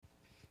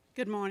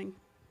Good morning.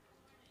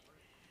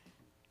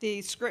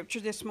 The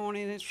scripture this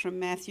morning is from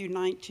Matthew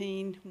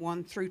 19,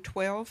 1 through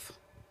 12.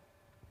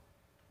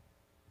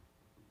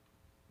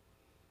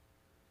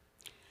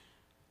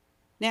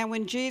 Now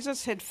when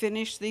Jesus had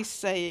finished these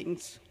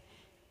sayings,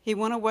 he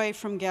went away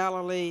from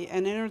Galilee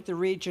and entered the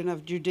region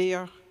of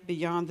Judea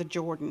beyond the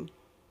Jordan.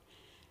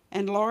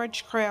 And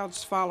large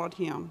crowds followed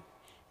him,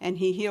 and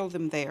he healed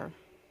them there.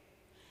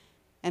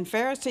 And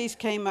Pharisees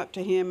came up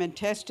to him and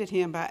tested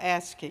him by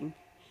asking,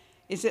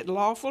 "Is it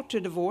lawful to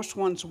divorce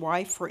one's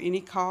wife for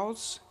any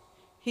cause?"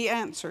 He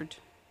answered,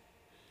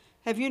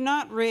 "Have you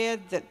not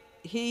read that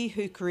he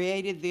who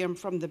created them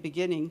from the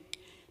beginning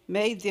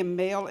made them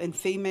male and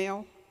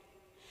female,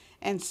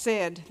 and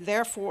said,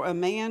 'Therefore a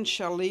man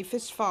shall leave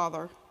his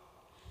father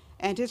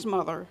and his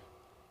mother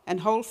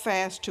and hold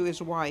fast to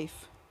his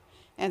wife,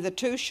 and the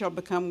two shall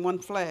become one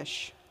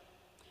flesh.'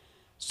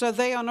 So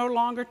they are no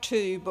longer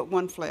two, but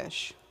one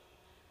flesh.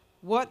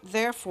 What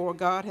therefore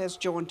God has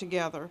joined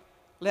together,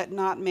 let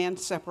not man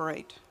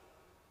separate."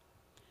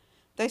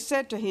 They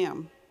said to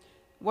him,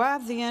 "Why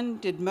then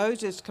did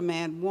Moses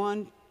command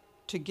one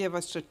to give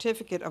a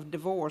certificate of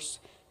divorce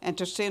and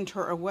to send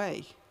her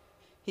away?"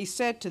 He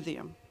said to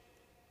them,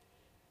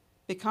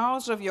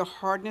 "Because of your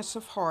hardness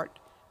of heart,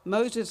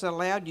 Moses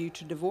allowed you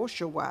to divorce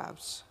your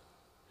wives.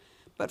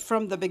 But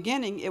from the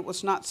beginning it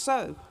was not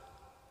so.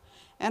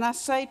 And I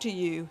say to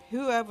you,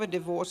 whoever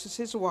divorces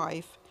his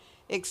wife,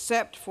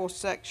 except for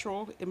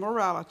sexual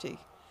immorality,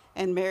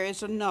 and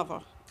marries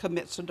another,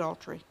 commits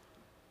adultery."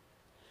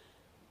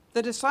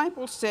 The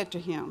disciples said to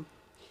him,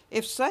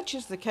 "If such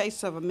is the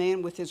case of a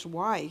man with his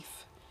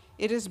wife,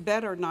 it is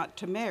better not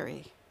to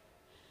marry."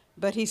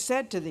 But he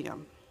said to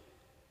them,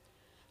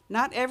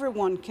 "Not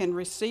everyone can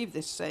receive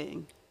this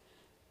saying,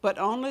 but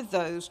only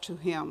those to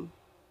whom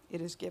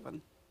it is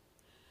given.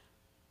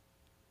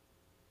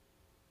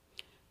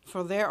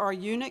 For there are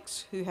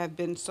eunuchs who have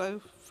been so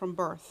from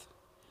birth,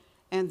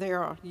 and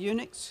there are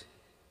eunuchs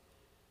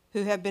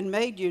who have been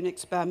made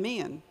eunuchs by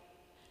men,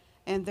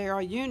 and there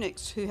are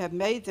eunuchs who have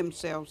made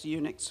themselves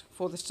eunuchs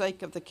for the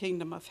sake of the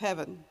kingdom of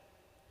heaven.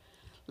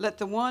 Let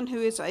the one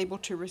who is able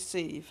to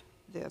receive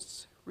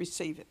this,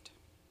 receive it."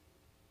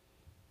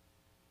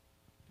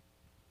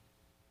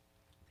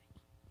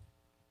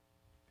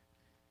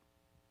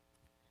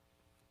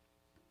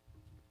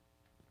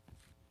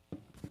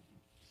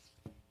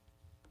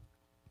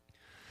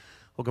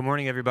 Well, good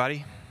morning,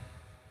 everybody.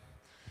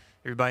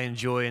 Everybody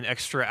enjoy an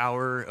extra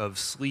hour of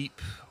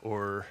sleep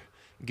or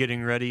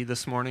getting ready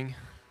this morning?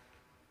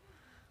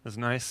 That's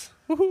nice.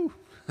 Woohoo!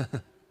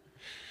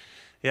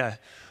 Yeah.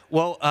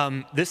 Well,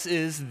 this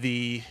is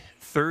the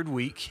third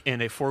week in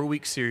a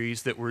 4-week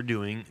series that we're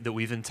doing that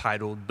we've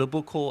entitled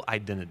Biblical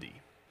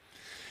Identity.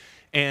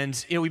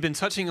 And, we've been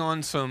touching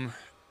on some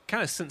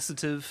kind of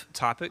sensitive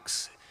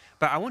topics,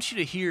 but I want you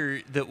to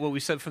hear that what we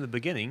said from the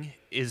beginning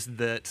is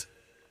that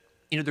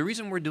the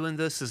reason we're doing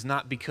this is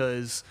not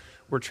because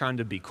we're trying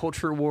to be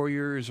culture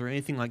warriors or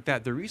anything like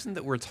that. The reason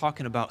that we're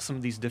talking about some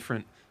of these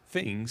different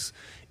things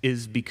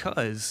is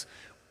because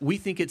we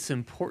think it's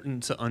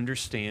important to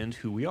understand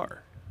who we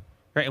are,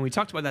 right? And we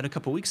talked about that a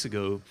couple weeks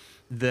ago,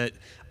 that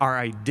our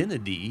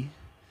identity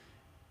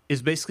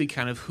is basically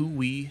kind of who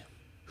we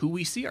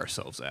see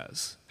ourselves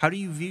as. How do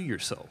you view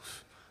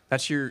yourself?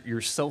 That's your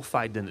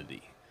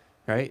self-identity,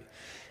 right?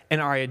 And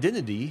our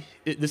identity,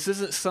 this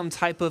isn't some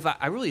type of,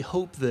 I really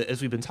hope that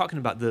as we've been talking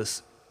about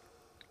this,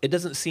 it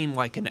doesn't seem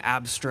like an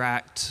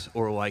abstract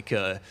or like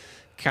a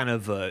kind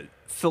of a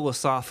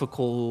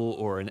philosophical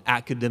or an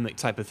academic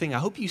type of thing. I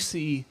hope you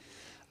see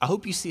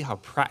how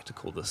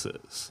practical this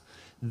is.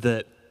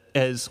 That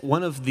as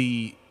one of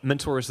the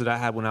mentors that I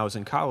had when I was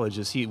in college,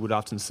 is he would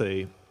often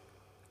say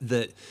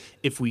that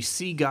if we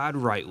see God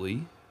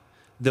rightly,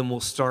 then we'll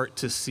start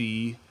to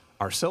see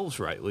ourselves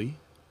rightly.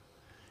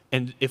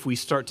 And if we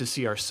start to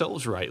see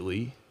ourselves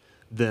rightly,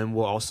 then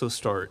we'll also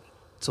start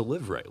to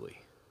live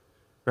rightly,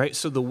 right?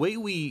 So the way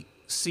we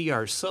see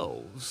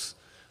ourselves,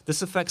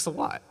 this affects a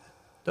lot,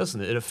 doesn't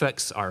it? It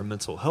affects our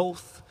mental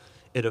health.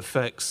 It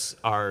affects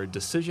our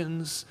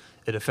decisions.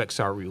 It affects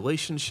our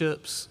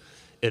relationships.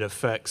 It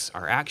affects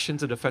our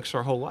actions. It affects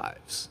our whole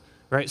lives,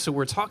 right? So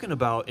we're talking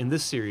about, in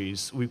this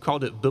series, we've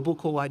called it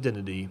Biblical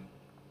Identity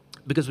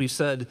because we've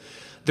said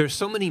there's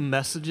so many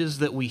messages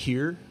that we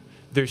hear.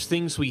 There's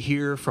things we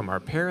hear from our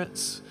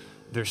parents.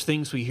 There's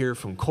things we hear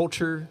from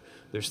culture.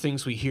 There's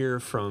things we hear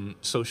from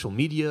social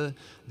media.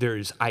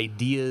 There's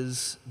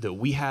ideas that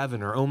we have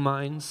in our own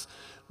minds.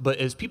 But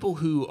as people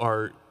who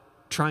are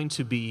trying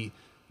to be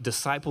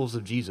disciples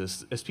of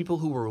Jesus, as people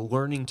who are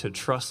learning to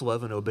trust,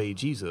 love, and obey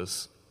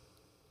Jesus,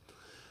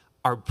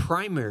 our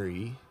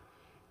primary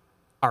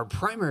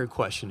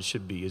question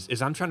should be, is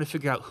I'm trying to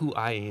figure out who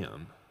I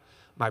am.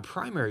 My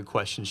primary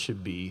question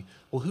should be,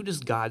 well, who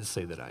does God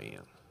say that I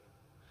am?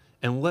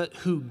 And let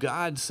who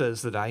God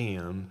says that I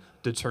am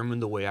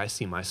determine the way I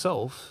see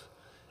myself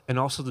and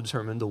also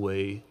determine the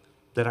way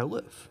that I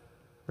live,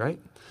 right?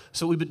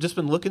 So we've just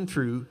been looking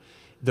through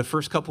the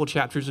first couple of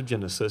chapters of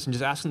Genesis and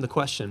just asking the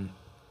question,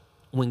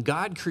 when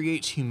God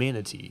creates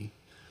humanity,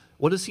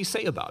 what does he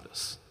say about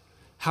us?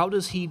 How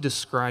does he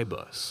describe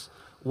us?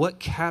 What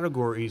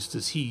categories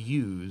does he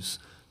use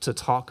to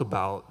talk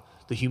about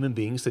the human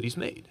beings that he's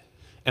made?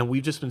 And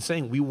we've just been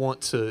saying we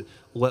want to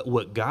let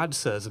what God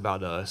says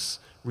about us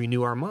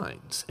renew our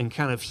minds and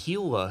kind of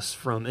heal us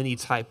from any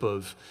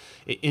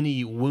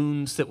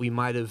wounds that we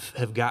might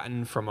have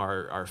gotten from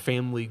our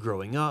family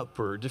growing up,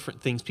 or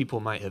different things people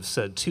might have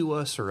said to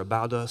us or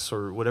about us,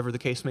 or whatever the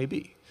case may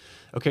be.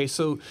 Okay,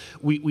 so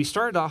we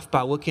started off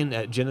by looking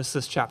at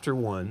Genesis chapter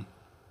 1,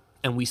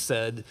 and we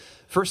said,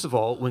 first of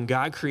all, when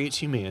God creates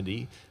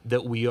humanity,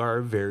 that we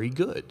are very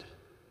good,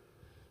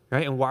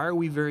 right? And why are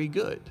we very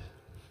good?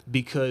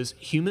 Because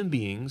human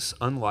beings,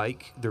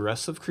 unlike the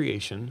rest of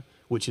creation,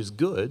 which is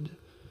good,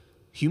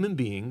 human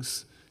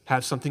beings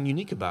have something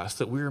unique about us,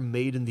 that we are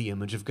made in the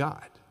image of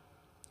God.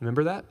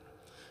 Remember that?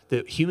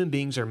 That human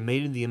beings are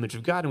made in the image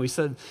of God. And we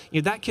said,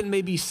 that can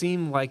maybe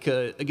seem like,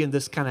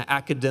 this kind of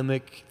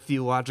academic,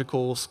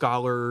 theological,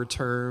 scholar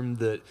term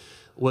that,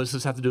 what does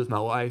this have to do with my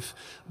life?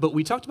 But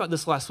we talked about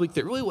this last week,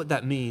 that really what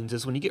that means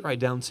is, when you get right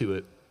down to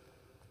it,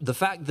 the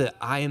fact that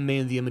I am made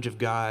in the image of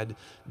God,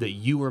 that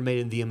you are made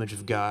in the image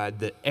of God,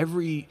 that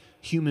every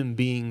human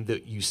being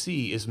that you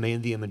see is made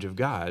in the image of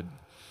God,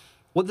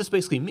 what this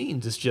basically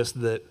means is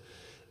just that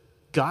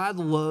God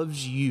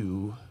loves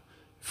you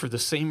for the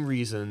same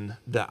reason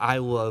that I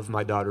love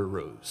my daughter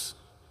Rose,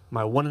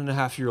 my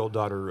 1.5-year-old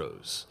daughter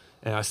Rose.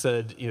 And I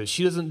said,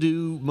 she doesn't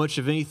do much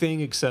of anything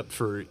except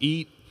for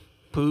eat,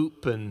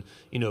 poop, and,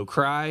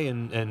 cry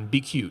and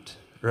be cute,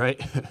 right?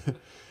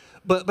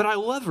 But I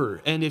love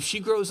her, and if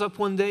she grows up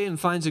one day and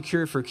finds a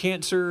cure for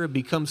cancer,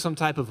 becomes some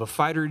type of a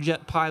fighter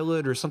jet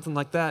pilot or something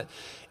like that,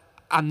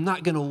 I'm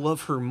not going to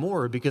love her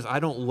more because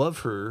I don't love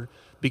her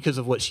because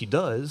of what she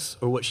does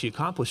or what she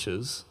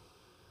accomplishes.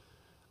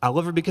 I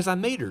love her because I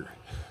made her,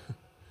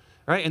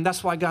 right? And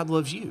that's why God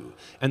loves you.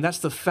 And that's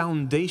the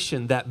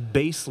foundation, that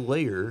base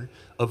layer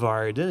of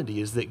our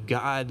identity, is that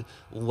God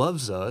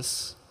loves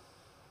us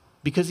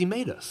because he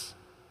made us.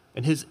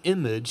 And his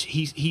image,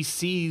 he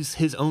sees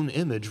his own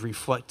image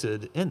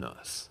reflected in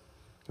us,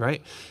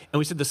 right? And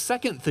we said the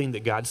second thing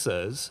that God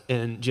says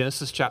in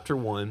Genesis chapter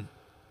 1,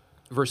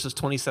 verses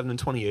 27 and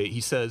 28,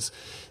 he says,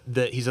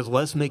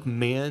 let's make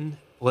man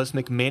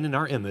in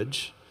our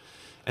image.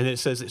 And then it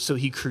says, so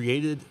he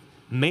created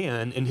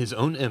man in his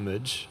own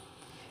image.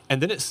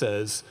 And then it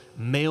says,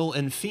 male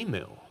and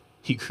female,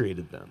 he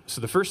created them.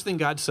 So the first thing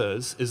God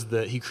says is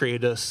that he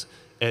created us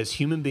as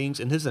human beings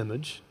in his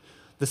image.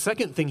 The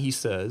second thing he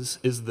says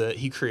is that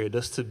he created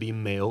us to be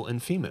male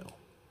and female.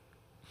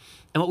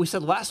 And what we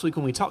said last week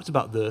when we talked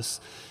about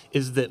this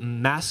is that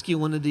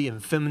masculinity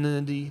and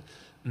femininity,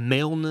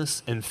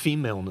 maleness and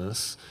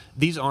femaleness,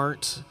 these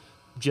aren't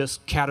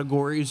just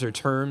categories or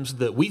terms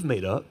that we've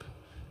made up.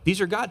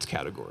 These are God's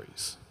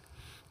categories.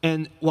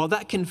 And while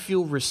that can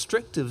feel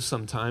restrictive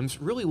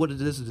sometimes, really what it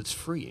is it's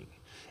freeing.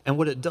 And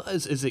what it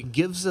does is it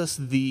gives us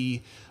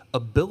the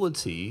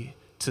ability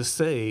to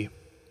say,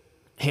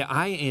 hey,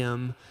 I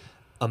am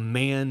a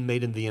man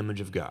made in the image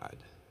of God,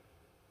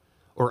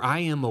 or I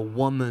am a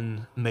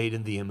woman made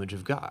in the image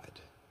of God.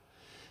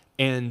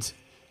 And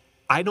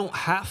I don't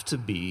have to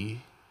be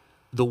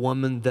the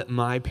woman that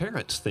my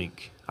parents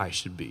think I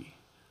should be.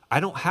 I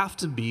don't have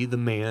to be the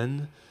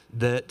man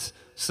that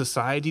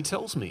society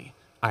tells me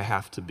I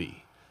have to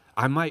be.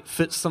 I might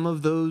fit some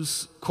of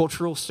those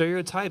cultural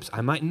stereotypes.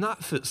 I might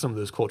not fit some of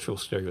those cultural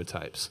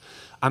stereotypes.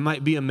 I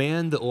might be a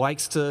man that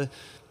likes to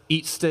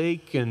eat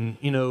steak and,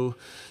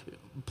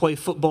 play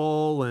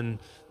football and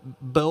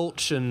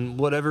belch and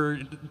whatever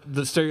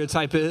the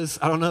stereotype is.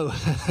 I don't know.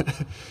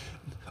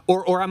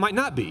 or I might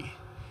not be.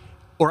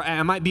 Or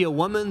I might be a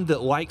woman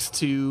that likes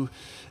to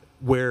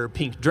wear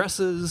pink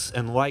dresses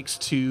and likes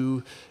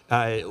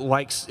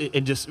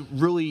and just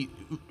really,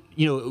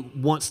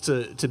 wants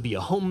to be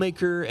a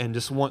homemaker and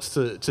just wants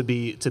to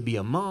be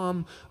a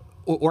mom.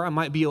 Or I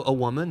might be a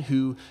woman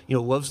who,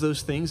 loves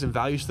those things and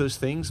values those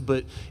things,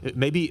 but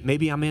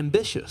maybe I'm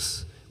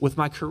ambitious with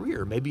my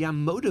career. Maybe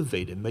I'm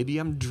motivated. Maybe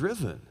I'm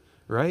driven,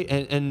 right?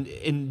 And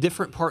in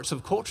different parts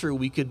of culture,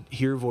 we could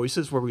hear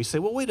voices where we say,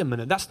 well, wait a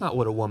minute, that's not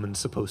what a woman's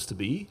supposed to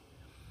be.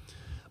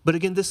 But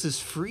again, this is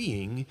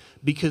freeing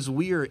because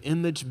we are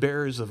image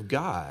bearers of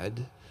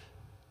God.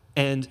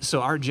 And so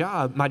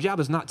my job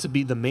is not to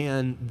be the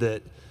man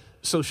that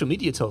social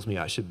media tells me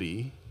I should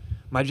be.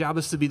 My job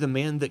is to be the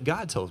man that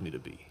God tells me to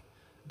be.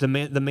 The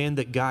man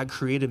that God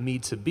created me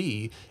to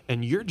be.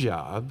 And your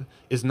job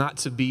is not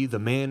to be the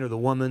man or the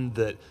woman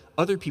that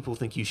other people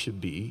think you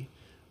should be,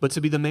 but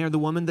to be the man or the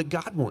woman that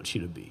God wants you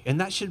to be. And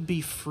that should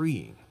be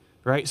freeing,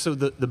 right? So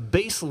the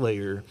base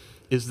layer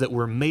is that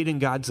we're made in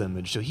God's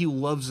image. So he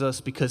loves us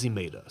because he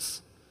made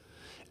us.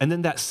 And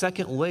then that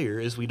second layer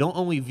is we don't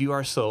only view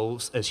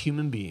ourselves as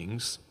human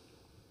beings,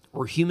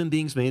 we're human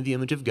beings made in the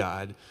image of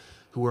God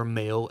who are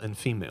male and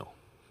female,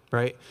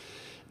 right?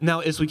 Now,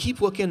 as we keep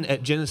looking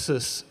at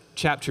Genesis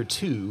chapter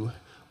 2,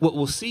 what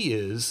we'll see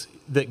is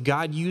that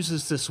God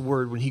uses this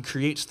word when he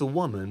creates the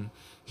woman.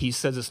 He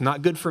says it's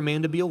not good for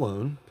man to be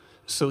alone,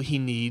 so he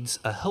needs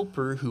a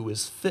helper who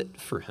is fit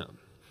for him.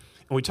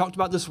 And we talked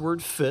about this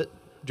word fit.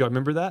 Do you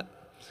remember that?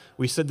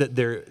 We said that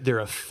they're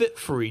a fit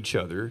for each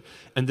other.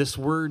 And this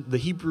word, the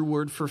Hebrew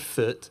word for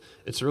fit,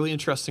 it's a really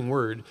interesting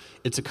word.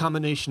 It's a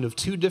combination of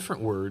two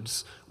different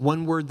words,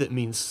 one word that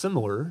means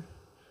similar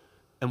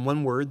and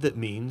one word that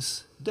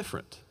means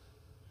different,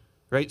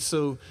 right?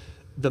 So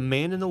the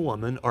man and the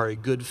woman are a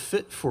good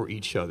fit for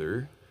each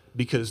other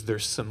because they're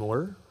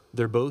similar.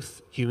 They're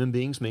both human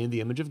beings made in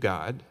the image of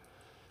God,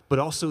 but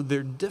also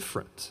they're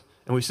different.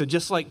 And we said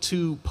just like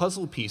two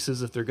puzzle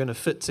pieces, if they're going to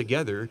fit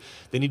together,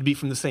 they need to be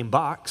from the same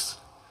box.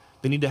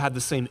 They need to have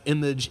the same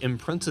image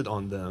imprinted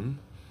on them.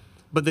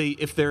 But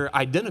if they're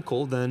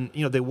identical, then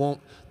they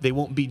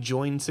won't be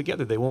joined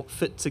together. They won't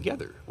fit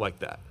together like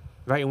that,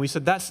 right? And we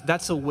said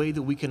that's a way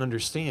that we can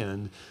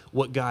understand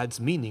what God's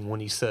meaning when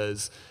he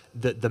says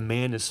that the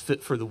man is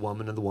fit for the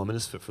woman and the woman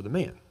is fit for the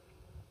man,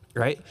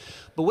 right?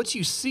 But what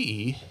you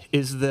see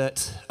is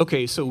that,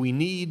 okay, so we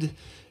need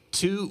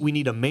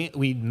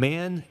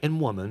man and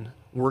woman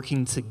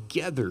working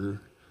together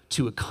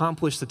to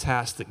accomplish the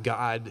task that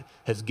God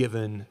has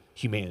given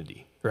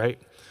humanity, right?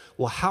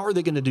 Well, how are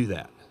they going to do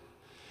that?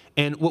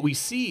 And what we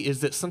see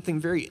is that something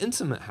very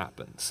intimate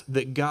happens,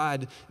 that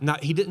God,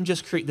 he didn't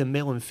just create them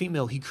male and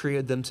female, he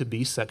created them to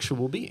be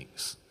sexual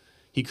beings.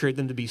 He created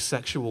them to be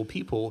sexual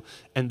people,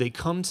 and they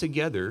come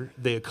together,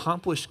 they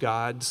accomplish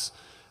God's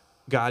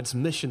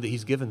mission that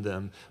he's given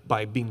them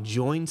by being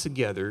joined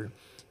together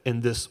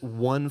in this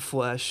one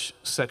flesh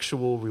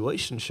sexual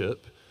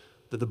relationship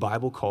that the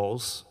Bible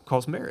calls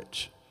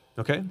marriage,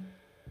 okay?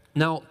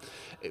 Now,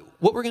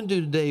 what we're going to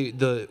do today,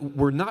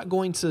 we're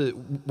going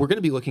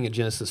to be looking at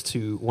Genesis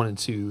 2, 1 and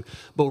 2,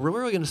 but we're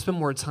really going to spend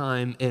more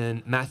time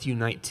in Matthew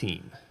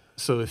 19.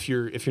 So if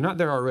you're not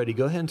there already,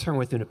 go ahead and turn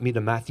with me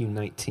to Matthew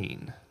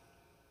 19.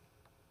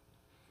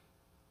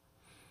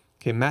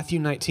 Okay,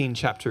 Matthew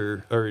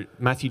chapter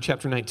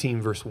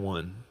 19, verse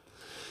 1.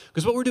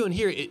 Because what we're doing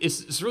here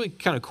is really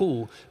kind of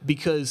cool,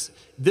 because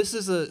this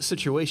is a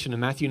situation in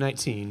Matthew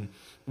 19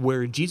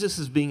 where Jesus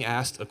is being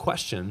asked a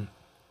question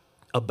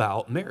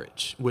about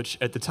marriage, which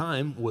at the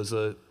time was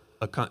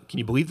can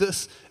you believe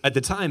this? At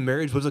the time,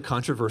 marriage was a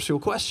controversial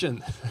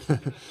question,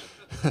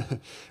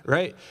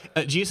 right?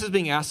 Jesus is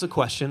being asked a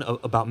question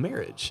about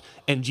marriage,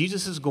 and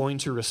Jesus is going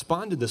to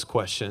respond to this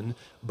question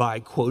by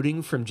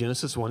quoting from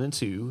Genesis 1 and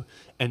 2,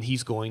 and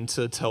he's going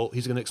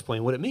to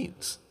explain what it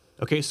means.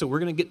 Okay, so we're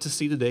going to get to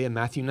see today in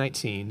Matthew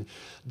 19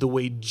 the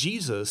way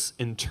Jesus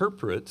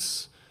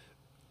interprets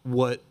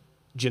what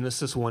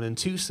Genesis 1 and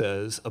 2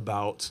 says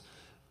about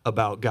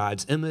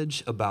God's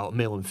image, about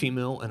male and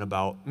female, and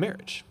about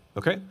marriage,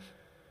 okay?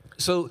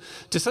 So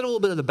to set a little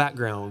bit of the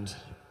background,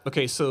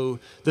 okay, so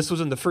this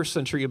was in the first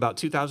century, about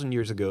 2,000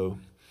 years ago.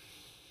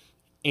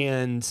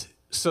 And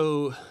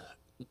so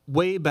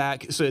way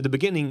back, so at the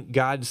beginning,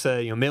 God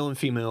said, male and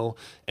female,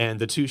 and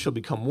the two shall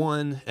become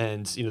one,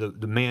 and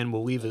the man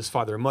will leave his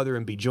father and mother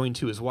and be joined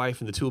to his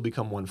wife, and the two will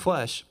become one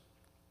flesh.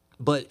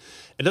 But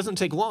it doesn't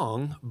take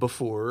long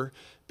before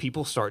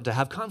people start to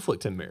have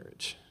conflict in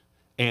marriage.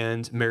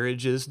 And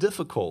marriage is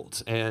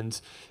difficult, and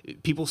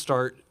people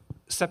start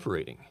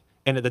separating.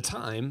 And at the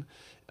time,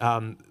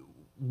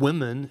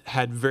 women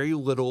had very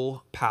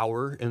little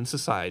power in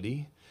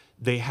society.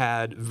 They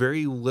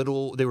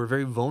were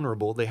very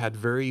vulnerable. They had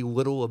very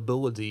little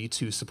ability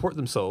to support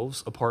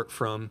themselves apart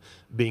from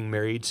being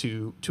married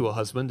to a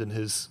husband and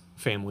his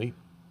family.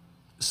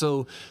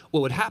 So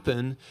what would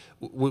happen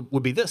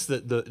would be this,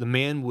 that the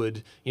man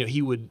would,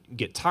 he would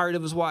get tired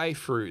of his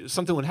wife, or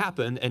something would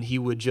happen, and he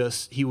would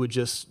just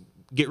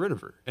get rid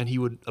of her, and he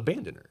would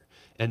abandon her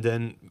and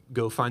then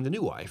go find a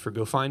new wife, or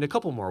go find a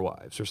couple more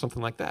wives, or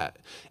something like that.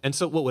 And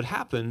so what would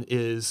happen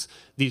is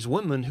these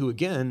women who,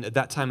 again, at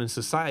that time in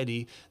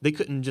society, they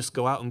couldn't just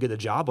go out and get a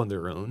job on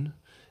their own,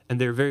 and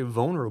they're very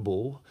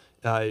vulnerable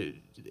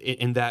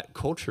in that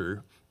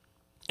culture.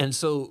 And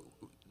so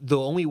the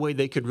only way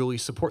they could really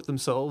support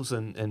themselves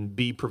and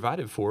be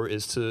provided for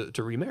is to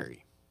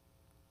remarry.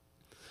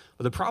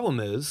 But the problem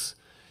is,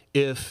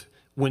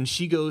 when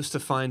she goes to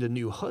find a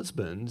new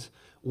husband,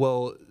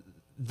 well,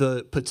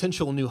 the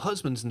potential new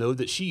husbands know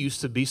that she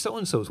used to be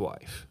so-and-so's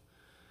wife,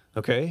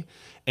 okay?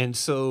 And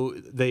so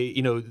they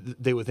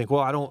would think,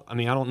 well, I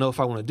don't know if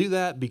I want to do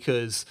that,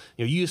 because,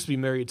 you used to be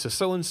married to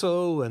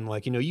so-and-so,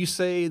 and you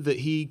say that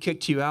he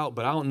kicked you out,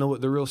 but I don't know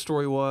what the real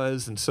story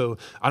was, and so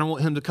I don't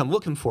want him to come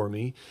looking for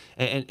me.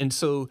 And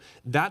so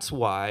that's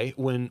why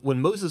when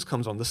Moses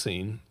comes on the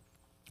scene,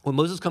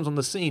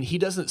 he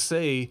doesn't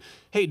say,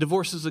 hey,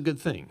 divorce is a good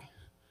thing.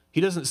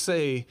 He doesn't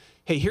say,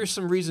 hey, here's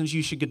some reasons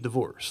you should get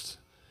divorced.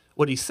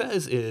 What he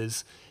says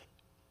is,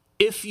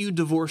 if you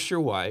divorce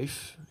your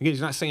wife, again,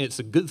 he's not saying it's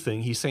a good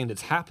thing, he's saying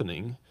it's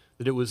happening,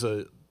 that it was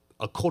a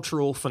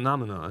cultural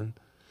phenomenon.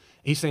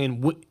 He's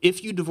saying,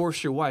 if you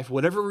divorce your wife,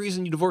 whatever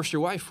reason you divorce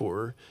your wife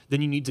for,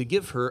 then you need to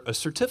give her a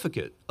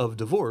certificate of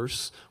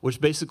divorce, which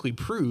basically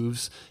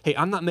proves, hey,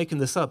 I'm not making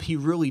this up, he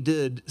really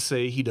did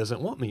say he doesn't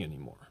want me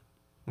anymore.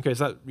 Okay, is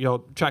that,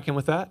 y'all tracking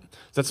with that?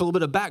 That's a little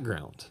bit of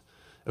background.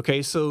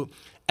 Okay, so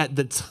at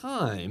the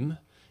time,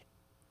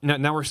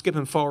 now we're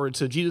skipping forward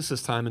to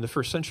Jesus' time in the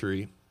first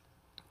century.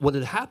 What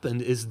had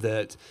happened is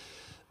that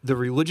the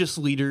religious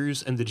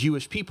leaders and the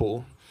Jewish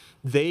people,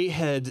 they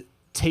had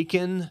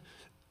taken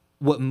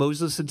what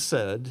Moses had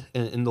said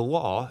in the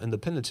law, in the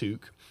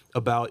Pentateuch,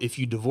 about if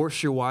you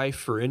divorce your wife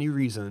for any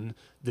reason,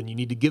 then you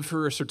need to give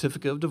her a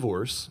certificate of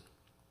divorce.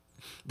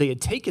 They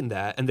had taken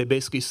that and they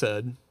basically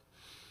said,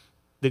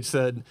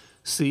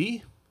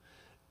 see,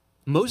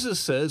 Moses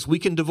says we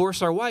can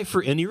divorce our wife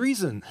for any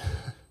reason.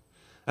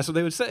 That's what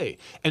they would say.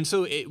 And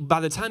so by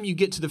the time you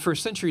get to the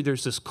first century,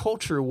 there's this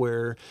culture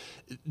where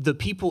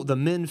the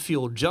men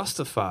feel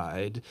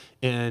justified.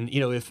 And,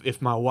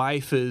 if my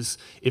wife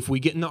if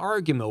we get in an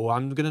argument, well,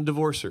 I'm going to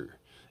divorce her.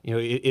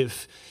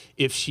 If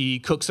she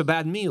cooks a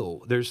bad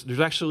meal, there's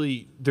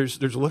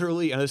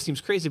literally, and this seems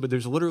crazy, but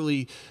there's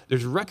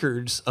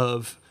records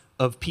of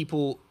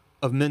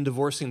men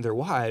divorcing their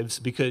wives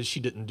because she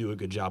didn't do a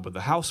good job of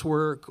the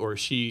housework or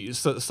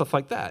stuff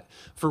like that.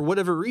 For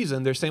whatever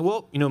reason, they're saying,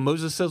 well,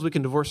 Moses says we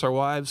can divorce our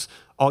wives.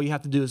 All you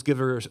have to do is give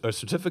her a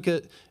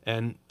certificate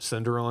and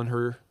send her on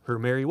her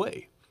merry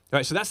way. All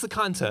right, so that's the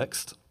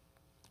context.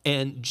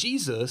 And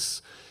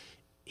Jesus,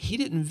 he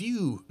didn't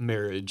view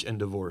marriage and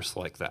divorce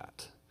like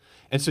that.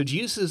 And so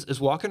Jesus is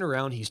walking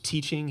around, he's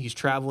teaching, he's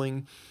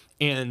traveling,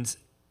 and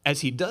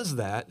as he does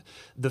that,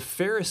 the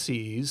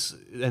Pharisees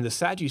and the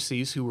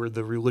Sadducees, who were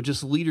the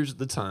religious leaders at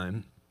the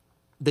time,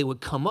 they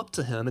would come up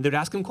to him and they'd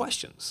ask him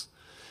questions.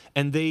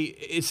 And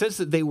it says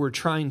that they were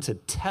trying to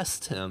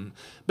test him.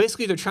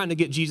 Basically, they're trying to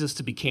get Jesus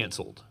to be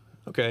canceled,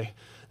 okay?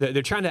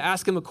 They're trying to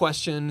ask him a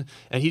question,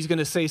 and he's going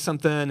to say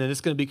something, and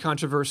it's going to be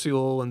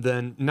controversial, and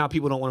then now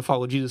people don't want to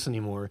follow Jesus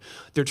anymore.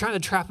 They're trying to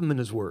trap him in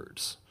his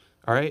words,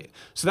 all right?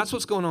 So that's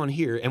what's going on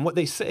here. And what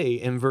they say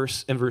in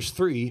verse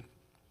 3,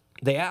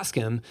 they ask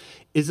him,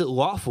 is it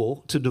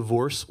lawful to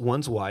divorce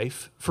one's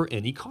wife for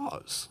any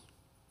cause?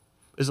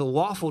 Is it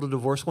lawful to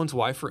divorce one's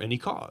wife for any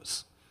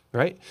cause,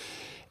 right?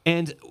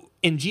 And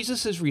in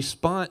Jesus'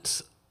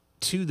 response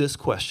to this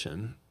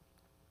question,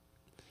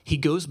 he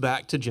goes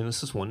back to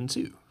Genesis 1 and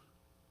 2.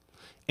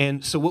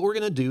 And so what we're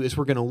going to do is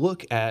we're going to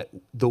look at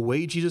the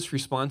way Jesus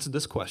responds to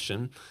this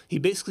question. He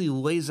basically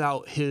lays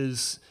out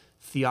his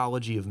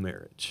theology of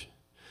marriage.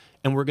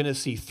 And we're going to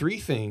see three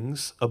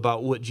things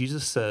about what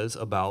Jesus says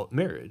about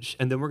marriage.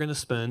 And then we're going to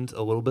spend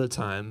a little bit of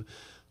time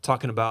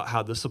talking about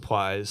how this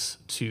applies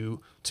to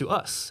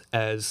us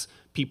as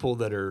people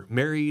that are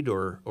married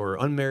or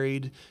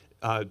unmarried,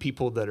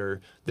 people that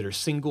are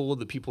single,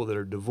 the people that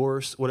are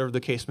divorced, whatever the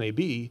case may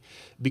be,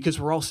 because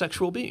we're all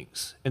sexual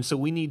beings. And so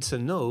we need to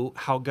know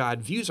how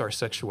God views our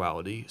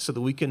sexuality so that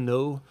we can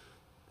know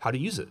how to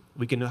use it.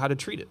 We can know how to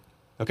treat it.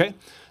 Okay?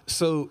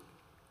 So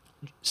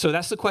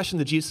that's the question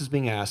that Jesus is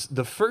being asked.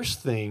 The first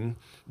thing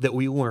that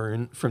we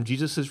learn from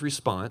Jesus'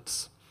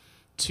 response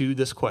to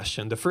this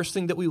question, the first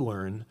thing that we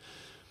learn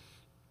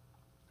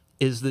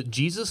is that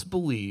Jesus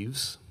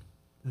believes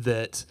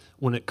that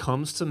when it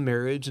comes to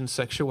marriage and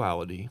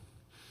sexuality,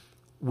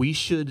 we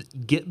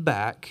should get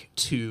back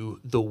to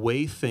the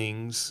way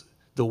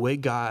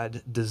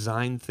God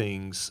designed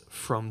things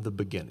from the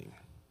beginning.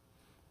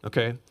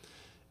 Okay?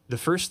 The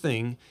first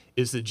thing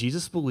is that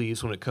Jesus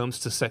believes when it comes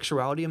to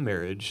sexuality and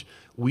marriage,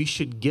 we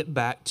should get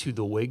back to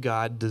the way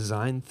God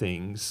designed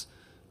things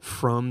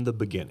from the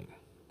beginning.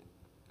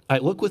 All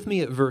right, look with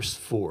me at verse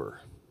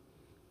 4.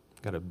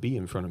 Got a B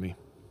in front of me.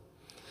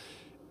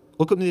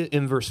 Look with me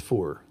in verse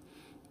 4.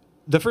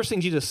 The first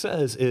thing Jesus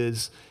says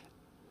is,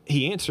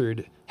 he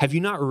answered, have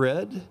you not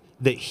read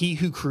that he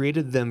who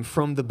created them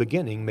from the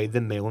beginning made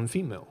them male and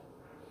female?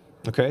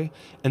 Okay?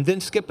 And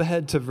then skip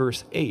ahead to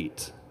verse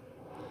 8.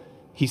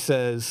 He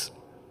says,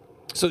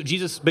 so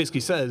Jesus basically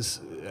says,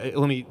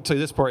 let me tell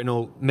you this part and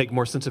it'll make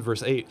more sense in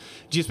verse 8.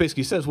 Jesus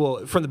basically says,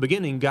 well, from the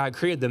beginning, God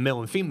created them male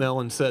and female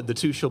and said the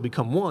two shall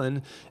become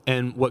one,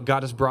 and what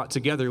God has brought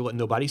together, let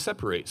nobody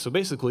separate. So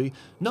basically,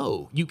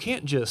 no, you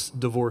can't just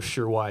divorce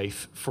your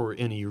wife for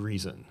any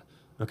reason,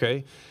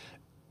 okay?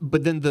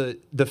 But then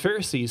the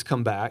Pharisees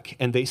come back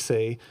and they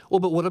say, well,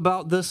 but what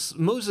about this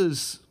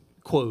Moses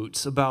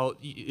quotes about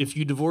if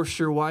you divorce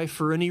your wife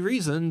for any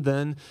reason,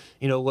 then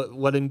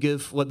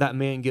let that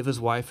man give his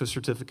wife a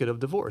certificate of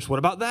divorce. What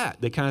about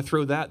that? They kind of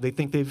throw that. They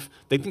think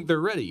they're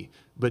ready,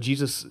 but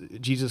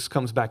Jesus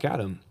comes back at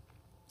him,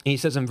 and he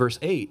says in verse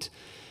 8,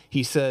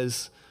 he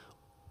says,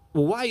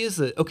 well, why is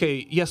it?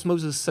 Okay, yes,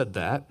 Moses said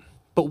that,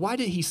 but why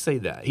did he say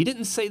that? He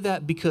didn't say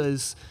that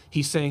because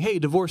he's saying, hey,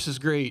 divorce is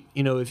great.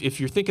 If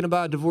you're thinking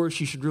about a divorce,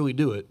 you should really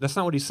do it. That's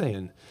not what he's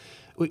saying.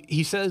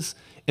 He says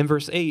in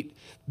verse 8,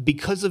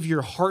 because of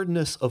your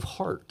hardness of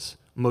heart,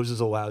 Moses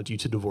allowed you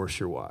to divorce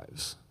your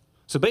wives.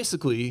 So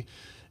basically,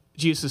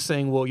 Jesus is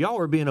saying, well, y'all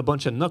were being a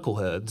bunch of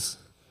knuckleheads,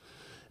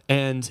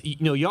 and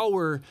y'all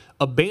were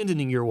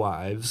abandoning your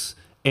wives,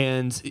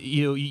 and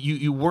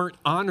you weren't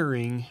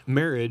honoring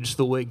marriage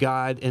the way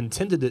God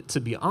intended it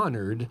to be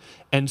honored.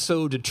 And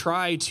so to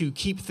try to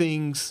keep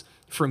things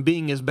from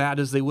being as bad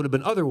as they would have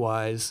been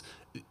otherwise,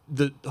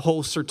 the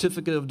whole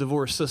certificate of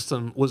divorce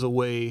system was a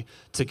way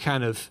to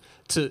kind of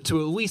to at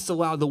least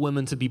allow the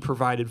women to be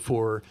provided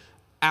for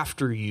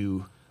after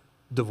you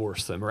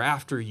divorce them or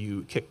after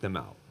you kick them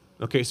out.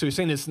 Okay, so he's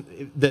saying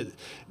that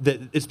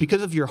it's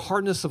because of your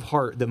hardness of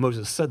heart that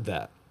Moses said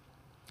that.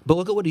 But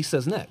look at what he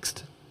says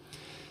next.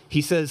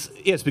 He says,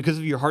 yes, because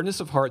of your hardness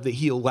of heart that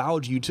he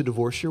allowed you to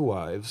divorce your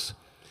wives,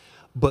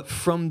 but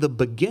from the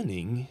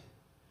beginning,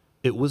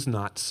 it was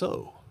not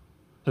so.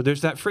 So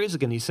there's that phrase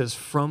again. He says,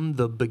 from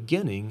the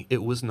beginning,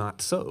 it was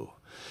not so.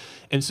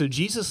 And so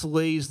Jesus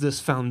lays this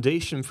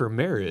foundation for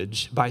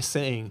marriage by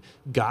saying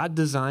God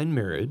designed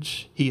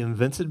marriage. He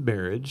invented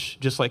marriage,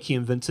 just like he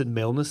invented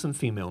maleness and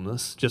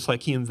femaleness, just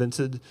like he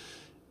invented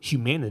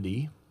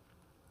humanity.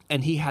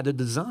 And he had a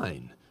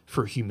design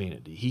for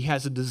humanity. He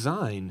has a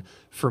design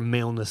for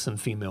maleness and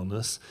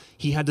femaleness.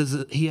 He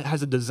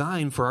has a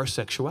design for our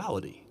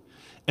sexuality.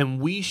 And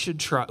we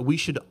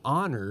should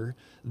honor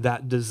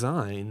that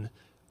design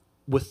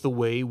with the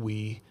way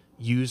we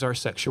use our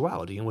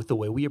sexuality and with the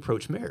way we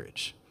approach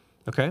marriage.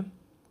 Okay?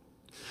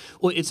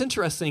 Well, it's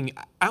interesting.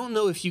 I don't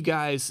know if you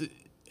guys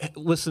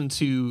listen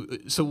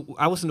to, so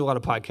I listen to a lot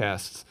of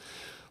podcasts.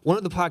 One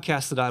of the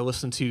podcasts that I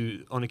listen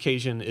to on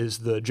occasion is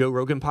the Joe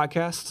Rogan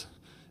podcast.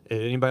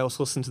 Anybody else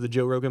listen to the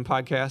Joe Rogan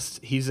podcast?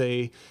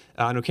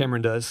 I know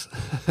Cameron does.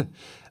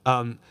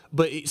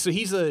 So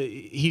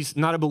he's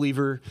not a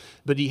believer,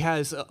 but he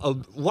has a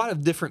lot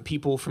of different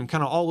people from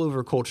kind of all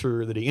over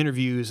culture that he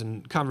interviews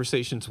and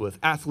conversations with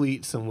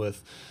athletes and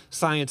with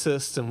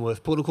scientists and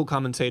with political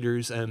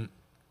commentators. And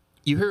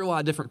you hear a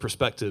lot of different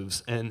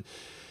perspectives. And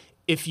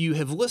if you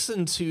have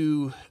listened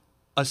to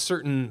a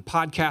certain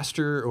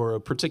podcaster or a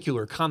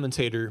particular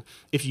commentator,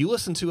 if you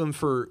listen to him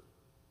for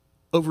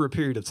over a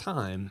period of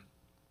time,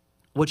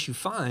 what you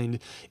find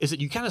is that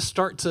you kind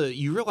of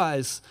you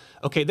realize,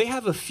 okay, they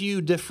have a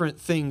few different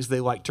things they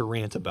like to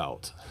rant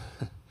about.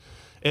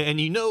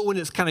 And you know when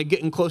it's kind of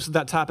getting close to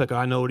that topic,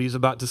 I know what he's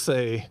about to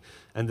say,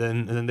 and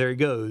then there he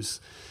goes.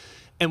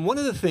 And one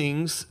of the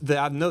things that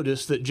I've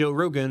noticed that Joe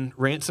Rogan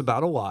rants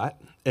about a lot,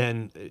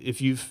 and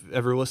if you've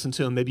ever listened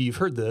to him, maybe you've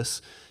heard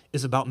this,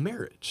 is about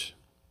marriage.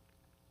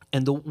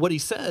 And what he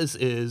says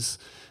is,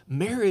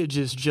 marriage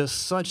is just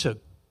such a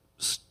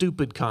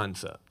stupid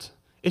concept.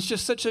 It's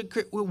just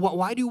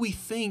why do we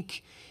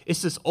think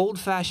it's this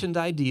old-fashioned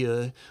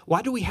idea?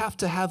 Why do we have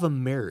to have a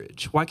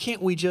marriage? Why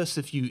can't we just,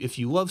 if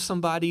you love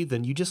somebody,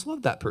 then you just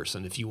love that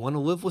person. If you want to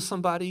live with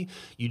somebody,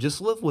 you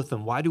just live with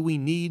them. Why do we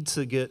need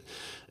to get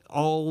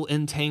all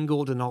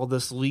entangled in all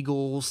this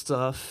legal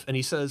stuff? And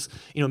he says,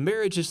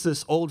 marriage is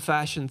this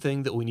old-fashioned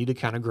thing that we need to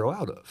kind of grow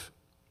out of.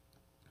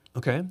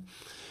 Okay?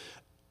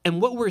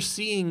 And what we're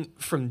seeing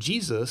from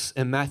Jesus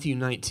in Matthew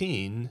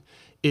 19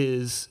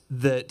 is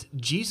that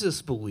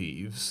Jesus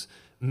believes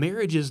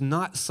marriage is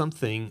not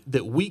something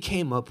that we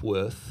came up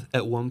with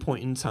at one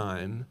point in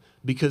time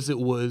because it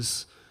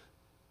was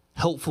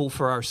helpful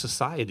for our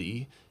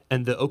society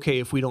and that, okay,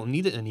 if we don't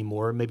need it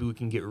anymore, maybe we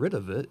can get rid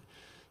of it.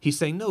 He's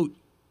saying, no,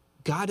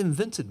 God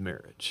invented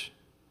marriage.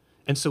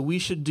 And so we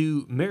should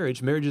do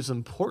marriage. Marriage is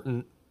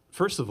important,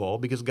 first of all,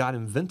 because God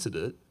invented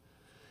it.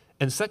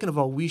 And second of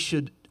all, we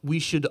should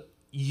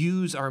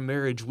use our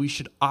marriage, we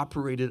should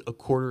operate it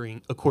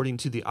according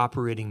to the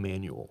operating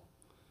manual.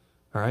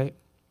 All right?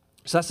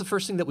 So that's the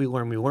first thing that we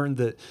learn. We learned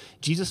that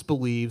Jesus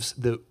believes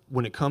that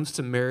when it comes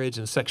to marriage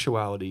and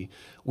sexuality,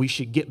 we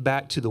should get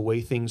back to the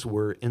way things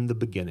were in the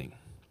beginning.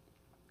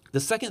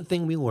 The second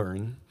thing we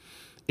learn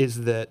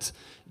is that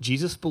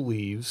Jesus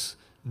believes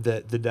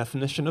that the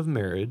definition of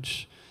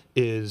marriage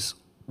is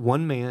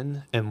one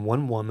man and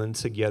one woman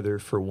together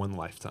for one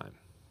lifetime.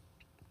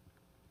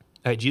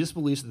 Jesus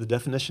believes that the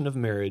definition of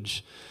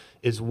marriage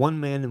is one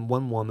man and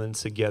one woman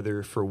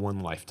together for one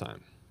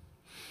lifetime.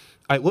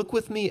 All right, look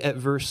with me at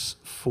verse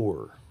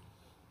 4.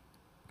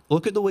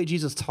 Look at the way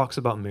Jesus talks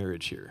about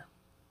marriage here.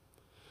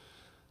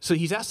 So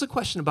he's asked a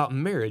question about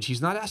marriage.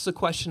 He's not asked a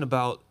question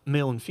about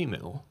male and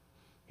female.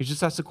 He's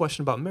just asked a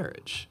question about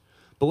marriage.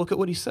 But look at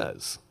what he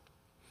says.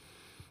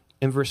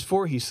 In verse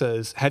 4, he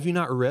says, have you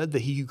not read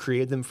that he who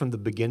created them from the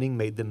beginning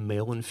made them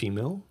male and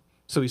female?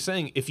 So he's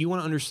saying, if you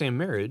want to understand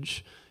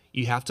marriage,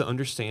 you have to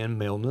understand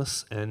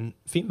maleness and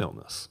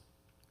femaleness.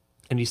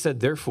 And he said,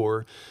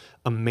 therefore,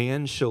 a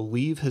man shall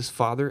leave his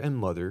father and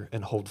mother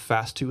and hold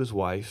fast to his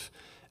wife,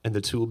 and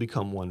the two will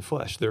become one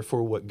flesh.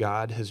 Therefore, what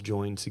God has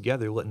joined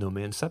together, let no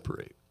man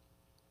separate.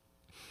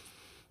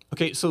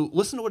 Okay, so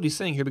listen to what he's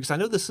saying here, because I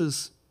know this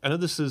is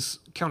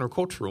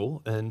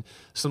countercultural, and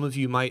some of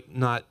you might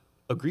not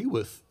agree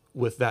with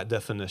that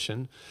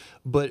definition.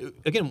 But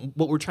again,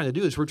 what we're trying to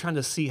do is we're trying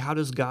to see, how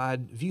does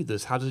God view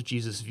this? How does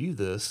Jesus view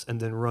this? And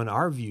then run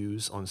our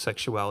views on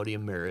sexuality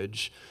and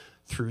marriage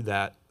through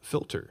that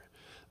filter.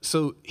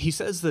 So he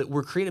says that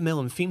we're created male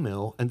and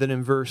female. And then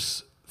in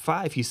verse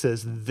 5, he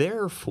says,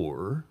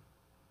 therefore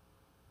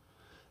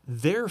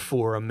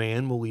a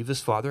man will leave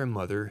his father and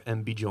mother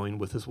and be joined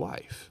with his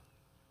wife.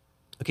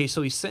 Okay,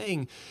 so he's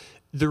saying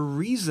the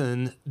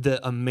reason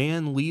that a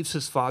man leaves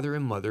his father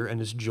and mother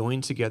and is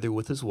joined together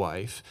with his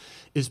wife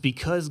is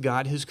because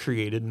God has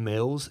created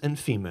males and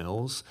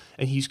females,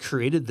 and he's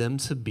created them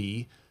to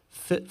be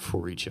fit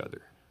for each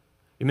other.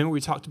 Remember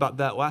we talked about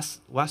that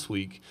last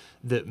week,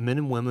 that men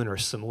and women are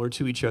similar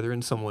to each other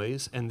in some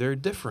ways, and they're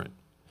different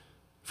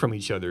from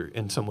each other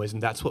in some ways,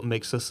 and that's what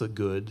makes us a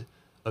good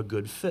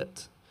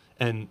fit.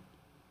 And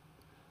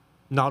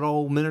not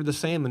all men are the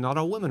same and not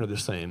all women are the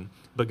same,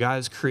 but God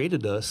has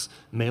created us,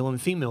 male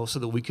and female, so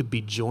that we could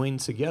be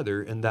joined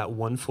together in that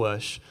one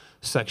flesh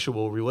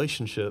sexual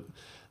relationship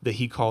that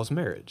he calls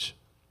marriage.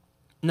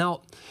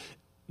 Now,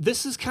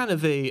 this is kind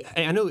of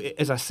I know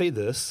as I say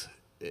this,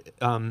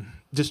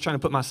 just trying to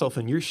put myself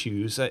in your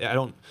shoes, I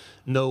don't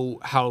know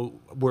how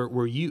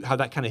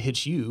that kind of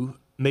hits you.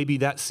 Maybe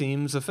that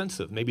seems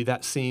offensive. Maybe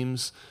that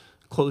seems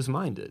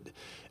closed-minded.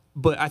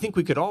 But I think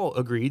we could all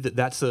agree that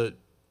that's a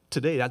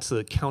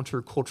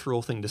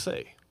countercultural thing to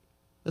say,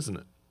 isn't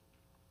it?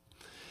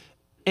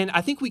 And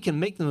I think we can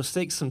make the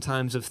mistake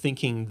sometimes of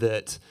thinking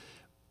that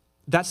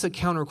that's a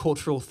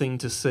countercultural thing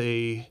to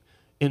say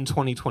in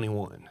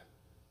 2021.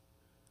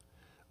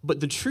 But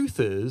the truth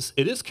is,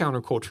 it is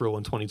countercultural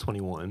in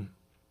 2021.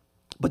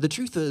 But the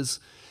truth is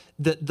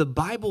that the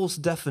Bible's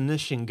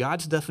definition,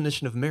 God's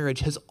definition of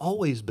marriage, has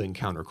always been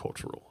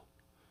countercultural.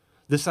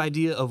 This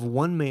idea of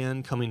one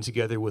man coming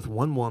together with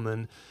one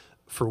woman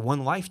for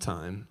one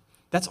lifetime,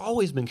 that's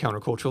always been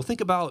countercultural.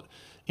 Think about,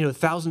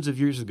 thousands of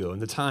years ago in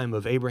the time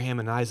of Abraham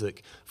and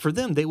Isaac. For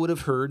them, they would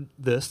have heard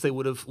this. They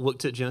would have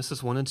looked at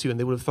Genesis 1 and 2, and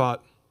they would have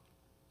thought,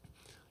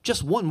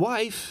 just one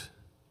wife,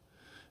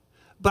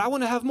 but I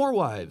want to have more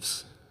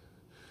wives.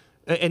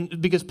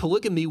 And because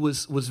polygamy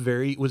was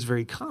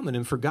very common,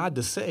 and for God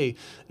to say,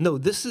 no,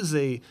 this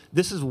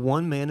is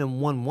one man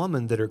and one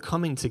woman that are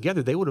coming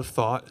together, they would have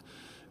thought,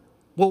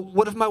 well,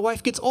 what if my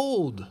wife gets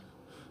old?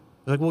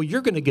 Like, well,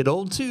 you're going to get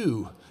old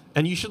too,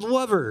 and you should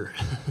love her,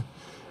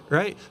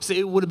 right? So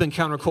it would have been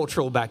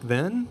countercultural back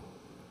then,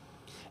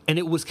 and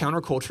it was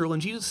countercultural in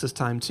Jesus'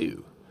 time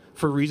too,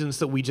 for reasons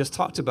that we just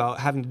talked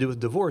about having to do with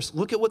divorce.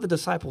 Look at what the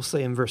disciples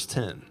say in verse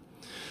 10.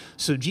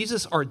 So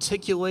Jesus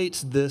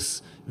articulates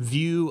this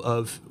view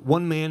of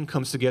one man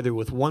comes together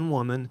with one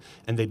woman,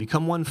 and they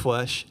become one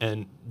flesh,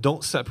 and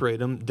don't separate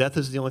them. Death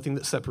is the only thing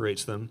that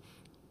separates them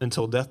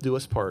until death do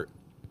us part.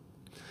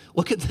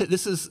 Look at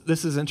this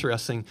is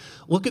interesting.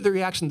 Look at the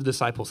reaction the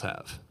disciples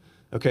have,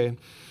 okay?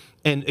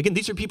 And again,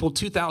 these are people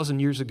 2,000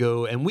 years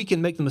ago, and we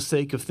can make the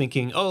mistake of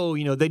thinking, oh,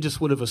 they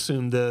just would have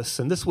assumed this,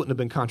 and this wouldn't have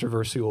been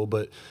controversial,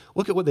 but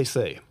look at what they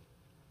say.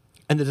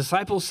 And the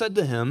disciples said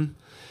to him,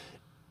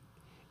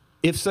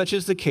 if such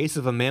is the case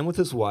of a man with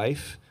his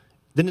wife,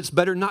 then it's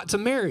better not to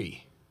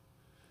marry.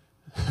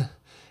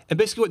 And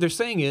basically what they're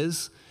saying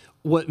is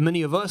what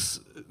many of us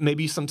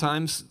maybe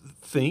sometimes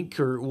think,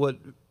 or what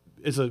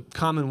is a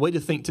common way to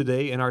think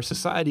today in our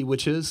society,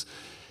 which is,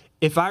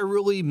 if I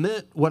really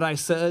meant what I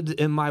said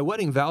in my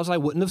wedding vows, I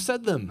wouldn't have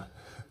said them.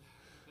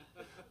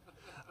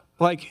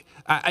 Like,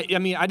 I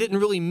mean, I didn't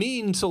really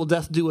mean till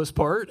death do us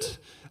part.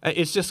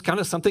 It's just kind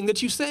of something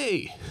that you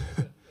say.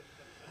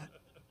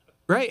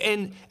 Right?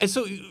 And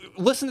so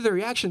listen to the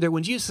reaction there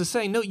when Jesus is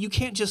saying, no, you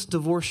can't just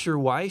divorce your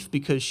wife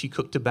because she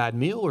cooked a bad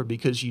meal, or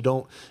because you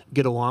don't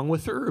get along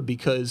with her, or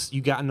because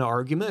you got in an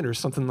argument or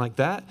something like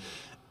that.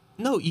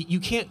 No,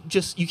 you can't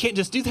just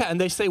do that. And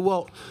they say,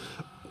 well,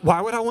 why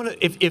would I want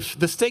to, if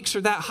the stakes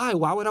are that high,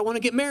 why would I want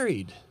to get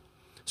married?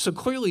 So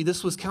clearly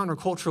this was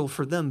countercultural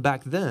for them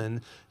back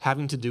then,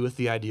 having to do with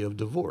the idea of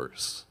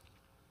divorce.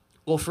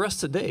 Well, for us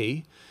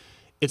today,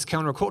 it's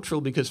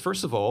countercultural because,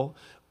 first of all,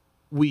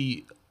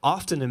 we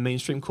often in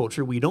mainstream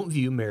culture, we don't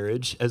view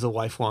marriage as a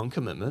lifelong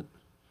commitment,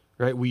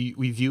 right? We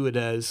view it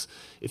as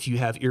if you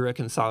have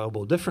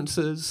irreconcilable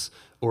differences,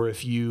 or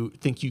if you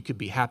think you could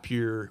be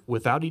happier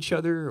without each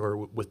other or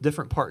with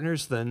different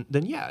partners, then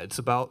yeah, it's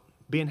about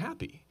being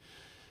happy.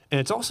 And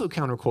it's also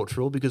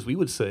countercultural because we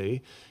would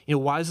say,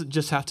 why does it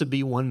just have to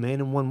be one man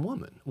and one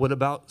woman? What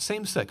about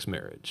same-sex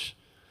marriage?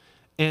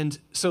 And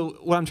so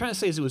what I'm trying to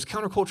say is it was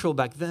countercultural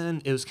back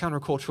then, it was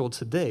countercultural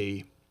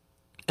today.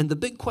 And the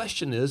big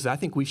question is, I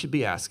think we should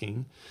be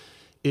asking,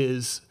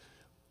 is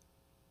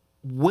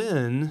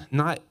when,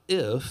 not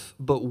if,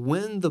 but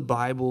when the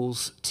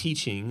Bible's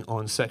teaching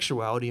on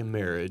sexuality and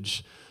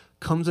marriage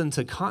comes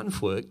into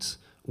conflict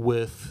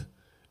with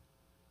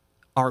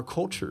our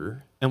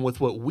culture and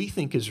with what we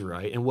think is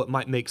right and what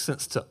might make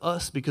sense to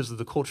us because of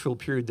the cultural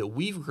period that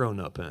we've grown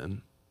up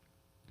in,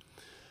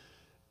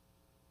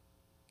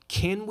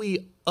 can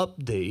we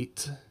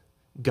update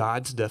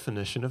God's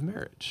definition of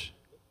marriage?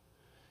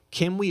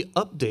 Can we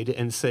update it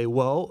and say,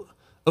 well,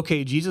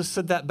 okay, Jesus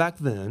said that back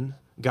then,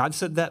 God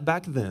said that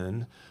back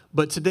then,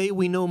 but today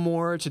we know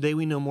more. Today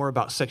we know more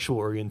about sexual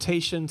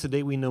orientation.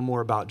 Today we know more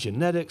about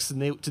genetics.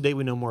 And today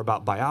we know more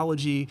about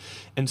biology.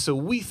 And so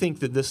we think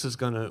that this is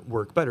going to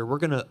work better. We're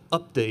going to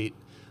update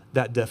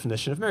that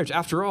definition of marriage.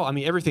 After all, I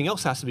mean, everything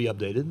else has to be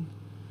updated,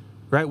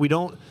 right?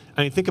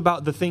 Think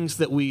about the things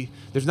that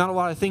there's not a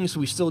lot of things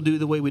we still do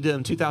the way we did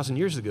them 2,000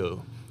 years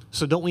ago.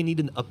 So don't we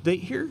need an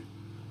update here?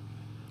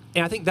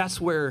 And I think that's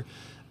where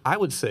I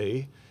would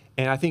say,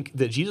 and I think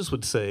that Jesus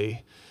would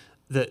say,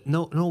 that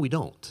no, we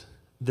don't.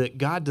 That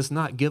God does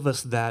not give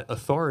us that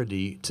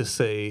authority to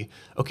say,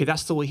 okay,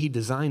 that's the way he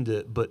designed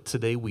it, but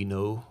today we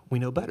know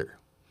better.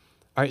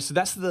 All right, so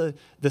that's the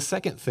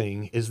second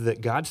thing, is that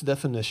God's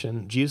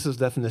definition, Jesus'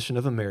 definition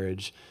of a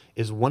marriage,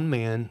 is one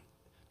man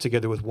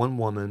together with one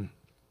woman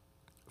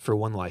for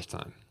one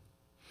lifetime.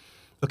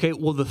 Okay,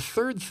 well, the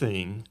third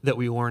thing that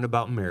we learn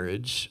about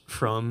marriage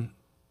from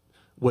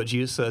what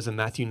Jesus says in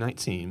Matthew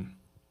 19,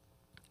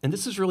 and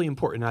this is really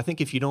important. I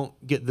think if you don't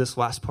get this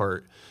last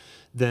part,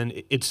 then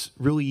it's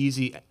really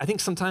easy. I think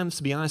sometimes,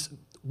 to be honest,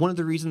 one of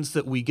the reasons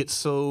that we get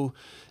so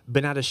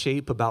bent out of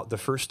shape about the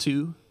first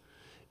two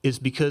is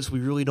because we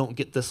really don't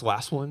get this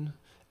last one.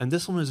 And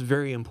this one is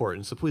very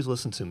important, so please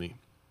listen to me.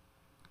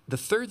 The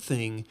third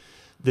thing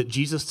that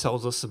Jesus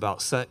tells us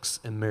about sex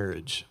and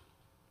marriage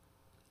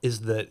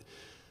is that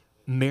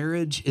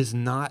marriage is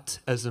not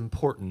as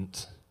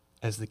important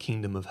as the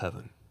kingdom of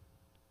heaven.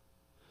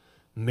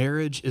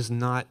 Marriage is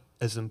not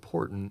as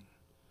important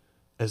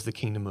as the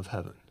kingdom of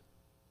heaven.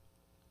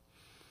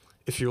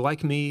 If you're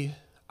like me,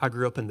 I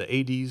grew up in the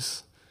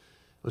 80s,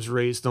 was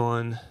raised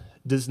on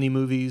Disney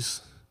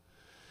movies,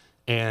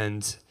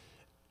 and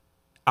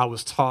I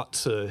was taught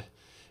to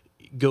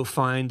go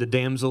find a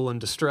damsel in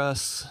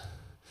distress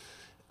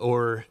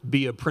or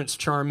be a Prince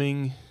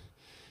Charming.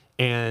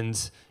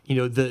 And, you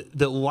know,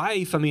 the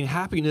life, I mean,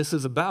 happiness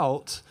is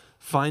about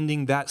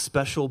finding that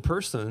special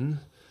person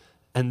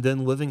and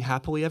then living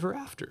happily ever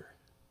after.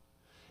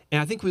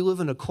 And I think we live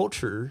in a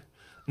culture,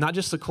 not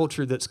just a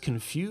culture that's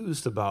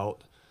confused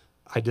about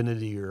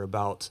identity or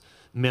about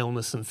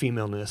maleness and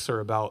femaleness or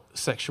about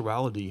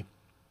sexuality,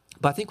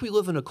 but I think we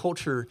live in a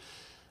culture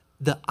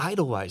that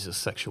idolizes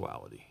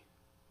sexuality.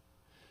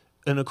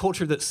 In a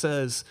culture that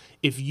says,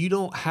 if you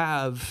don't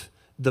have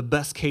the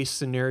best case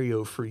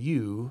scenario for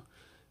you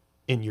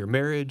in your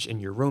marriage, in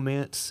your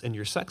romance, in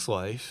your sex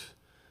life,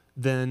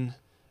 then,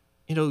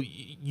 you know,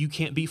 you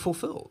can't be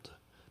fulfilled.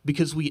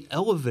 Because we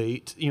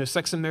elevate, you know,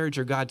 sex and marriage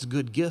are God's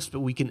good gifts, but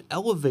we can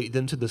elevate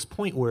them to this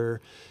point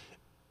where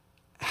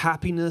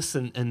happiness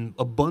and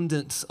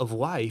abundance of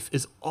life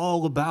is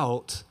all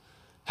about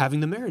having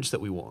the marriage that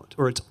we want,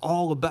 or it's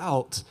all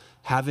about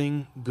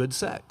having good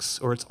sex,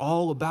 or it's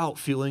all about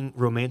feeling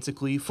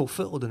romantically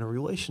fulfilled in a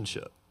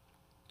relationship.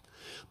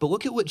 But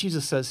look at what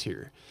Jesus says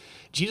here.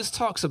 Jesus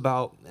talks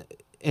about,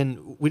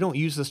 and we don't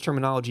use this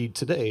terminology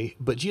today,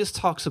 but Jesus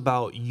talks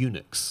about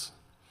eunuchs.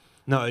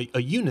 Now,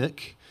 a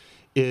eunuch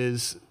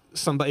is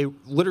somebody,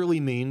 literally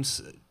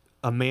means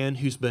a man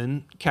who's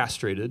been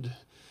castrated.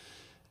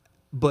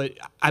 But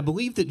I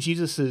believe that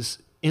Jesus is,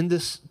 in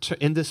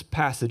this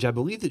passage, I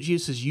believe that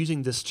Jesus is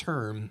using this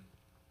term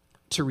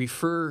to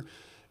refer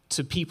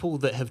to people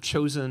that have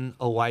chosen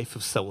a life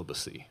of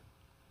celibacy.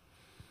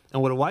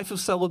 And what a life of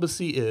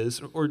celibacy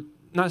is, or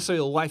not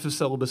necessarily a life of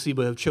celibacy,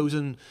 but have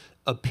chosen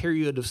a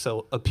period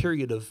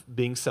of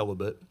being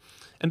celibate.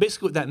 And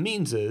basically what that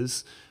means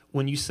is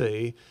when you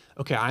say,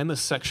 okay, I'm a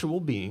sexual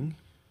being,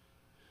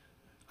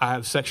 I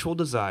have sexual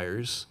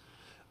desires,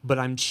 but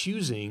I'm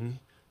choosing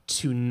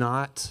to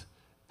not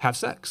have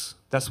sex.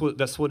 That's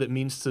what it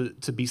means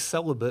to be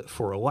celibate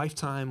for a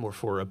lifetime or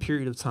for a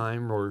period of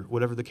time or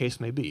whatever the case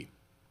may be.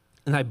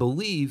 And I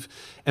believe,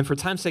 and for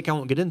time's sake I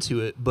won't get into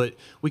it, but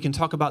we can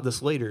talk about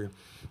this later,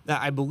 that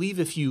I believe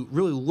if you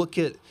really look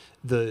at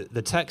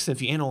the text and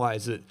if you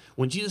analyze it,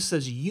 when Jesus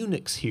says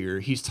eunuchs here,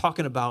 he's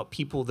talking about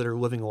people that are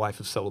living a life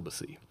of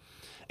celibacy.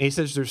 And he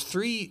says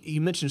he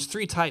mentions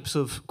three types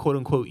of quote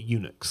unquote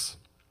eunuchs.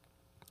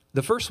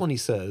 The first one he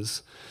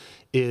says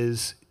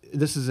is,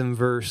 this is in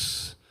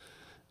verse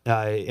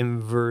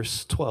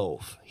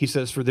 12. He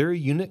says, for there are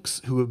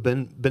eunuchs who have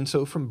been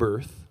so from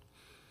birth.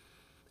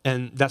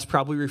 And that's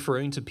probably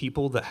referring to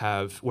people that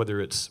have,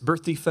 whether it's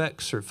birth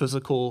defects or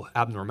physical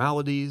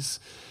abnormalities,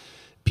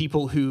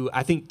 people who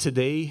I think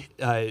today,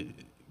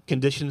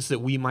 conditions that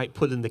we might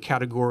put in the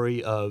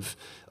category of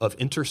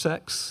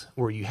intersex,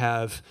 where you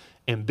have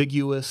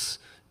ambiguous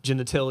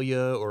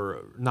genitalia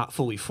or not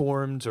fully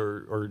formed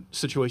or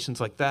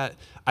situations like that.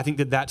 I think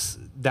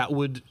that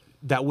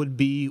would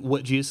be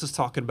what Jesus is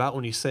talking about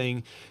when he's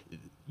saying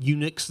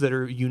eunuchs that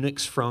are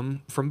eunuchs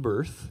from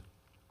birth.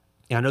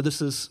 And I know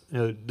this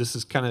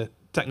is kind of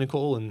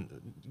technical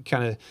and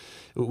kind of,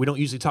 we don't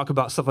usually talk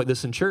about stuff like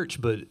this in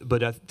church,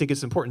 but I think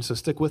it's important, so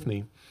stick with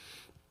me.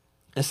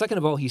 And second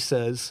of all, he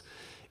says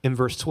in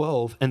verse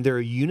 12, and there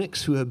are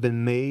eunuchs who have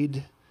been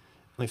made,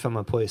 let me find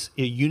my place,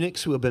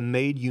 eunuchs who have been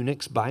made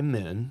eunuchs by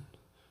men,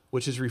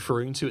 which is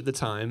referring to at the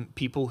time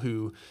people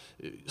who,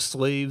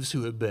 slaves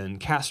who have been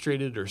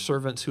castrated or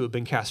servants who have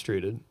been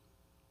castrated.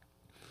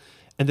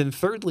 And then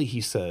thirdly,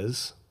 he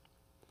says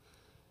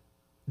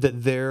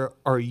that there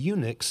are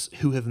eunuchs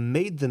who have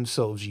made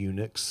themselves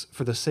eunuchs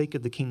for the sake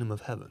of the kingdom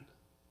of heaven.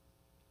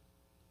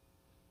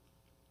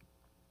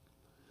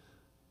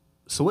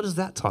 So what is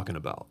that talking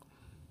about?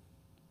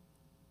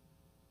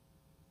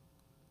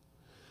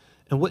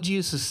 And what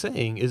Jesus is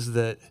saying is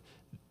that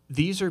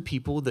these are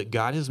people that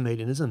God has made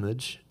in his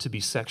image to be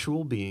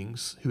sexual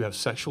beings who have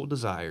sexual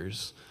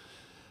desires,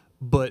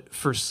 but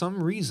for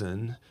some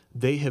reason,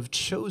 they have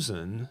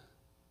chosen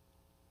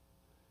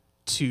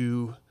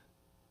to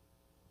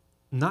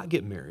not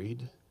get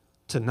married,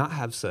 to not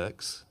have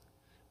sex,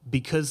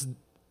 because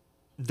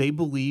they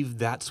believe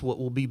that's what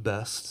will be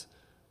best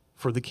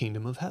for the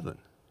kingdom of heaven.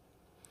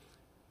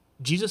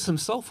 Jesus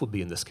himself would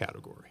be in this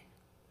category.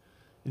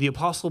 The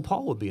Apostle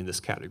Paul would be in this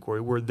category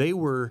where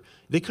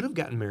they could have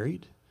gotten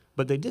married,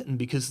 but they didn't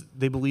because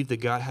they believed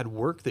that God had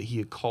work that he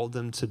had called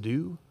them to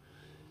do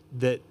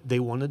that they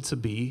wanted to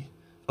be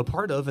a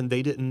part of, and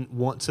they didn't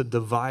want to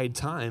divide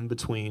time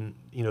between,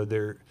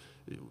 their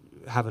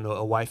having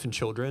a wife and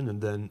children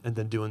and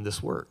then doing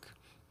this work.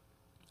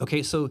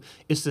 Okay, so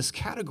it's this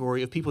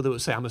category of people that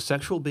would say, I'm a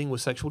sexual being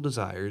with sexual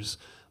desires,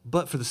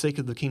 but for the sake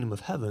of the kingdom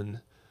of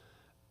heaven,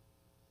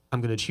 I'm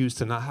going to choose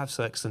to not have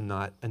sex and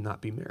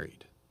not be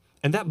married.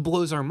 And that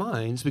blows our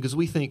minds because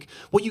we think,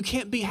 well, you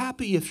can't be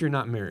happy if you're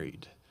not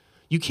married.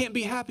 You can't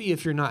be happy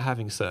if you're not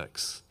having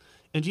sex.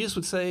 And Jesus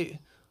would say,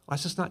 well,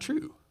 that's just not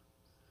true.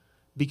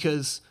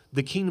 Because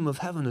the kingdom of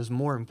heaven is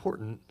more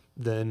important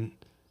than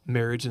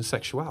marriage and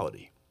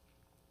sexuality.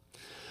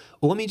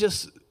 Well, let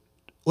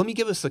me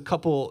give us a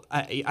couple.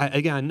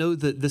 I know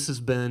that this has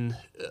been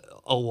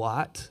a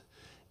lot,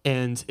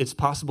 and it's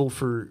possible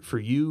for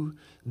you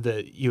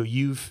that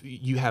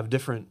you have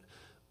different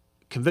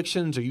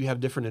convictions or you have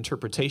different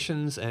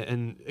interpretations.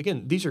 And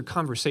again, these are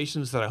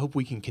conversations that I hope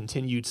we can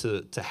continue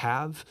to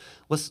have.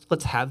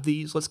 Let's have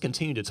these. Let's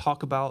continue to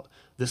talk about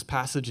this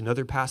passage and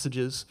other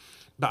passages.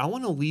 But I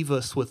want to leave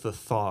us with a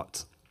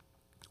thought,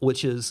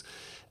 which is,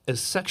 as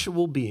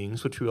sexual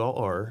beings, which we all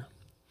are,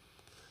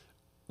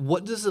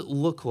 what does it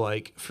look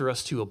like for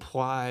us to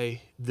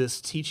apply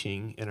this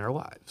teaching in our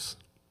lives?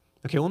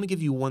 Okay, let me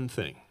give you one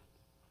thing.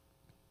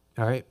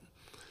 All right?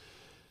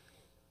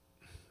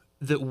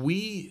 That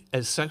we,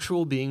 as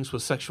sexual beings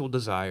with sexual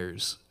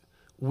desires,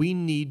 we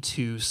need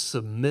to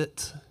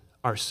submit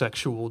our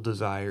sexual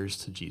desires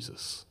to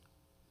Jesus.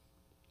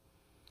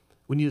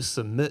 We need to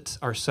submit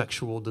our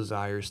sexual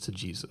desires to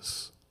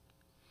Jesus.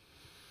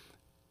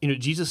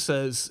 Jesus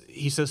says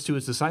to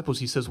his disciples,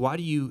 he says,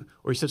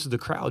 he says to the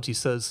crowds, he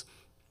says,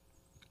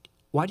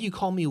 why do you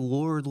call me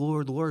Lord,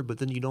 Lord, Lord, but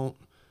then you don't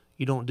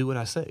do what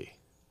I say?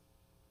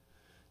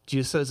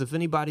 Jesus says,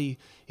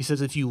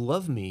 if you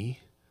love me,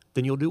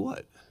 then you'll do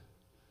what?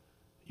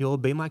 You'll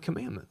obey my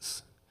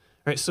commandments.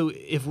 All right, so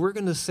if we're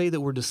going to say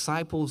that we're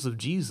disciples of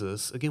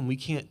Jesus, again, we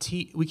can't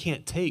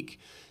take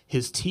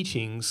his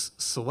teachings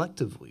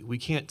selectively. We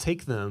can't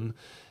take them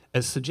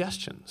as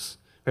suggestions.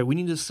 Right? We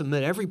need to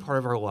submit every part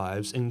of our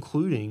lives,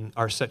 including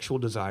our sexual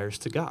desires,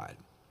 to God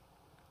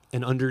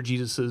and under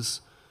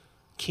Jesus'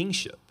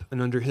 kingship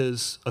and under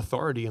his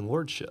authority and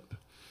lordship.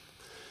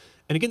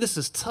 And again, this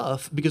is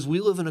tough because we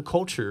live in a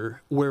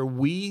culture where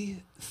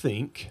we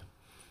think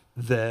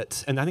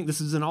that, and I think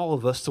this is in all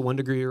of us to one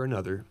degree or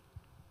another,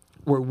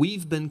 where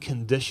we've been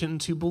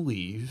conditioned to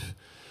believe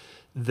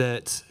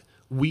that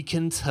we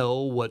can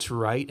tell what's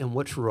right and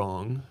what's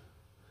wrong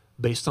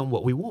based on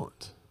what we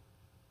want.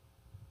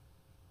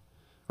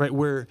 Right?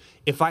 Where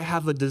if I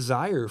have a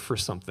desire for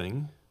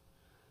something,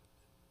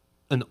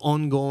 an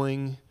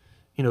ongoing,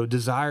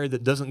 desire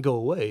that doesn't go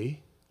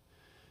away,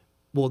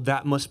 well,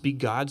 that must be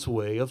God's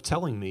way of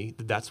telling me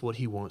that that's what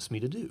he wants me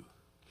to do.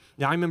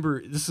 Now, I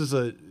remember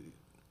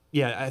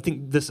I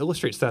think this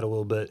illustrates that a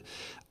little bit.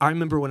 I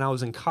remember when I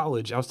was in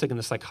college, I was taking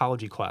a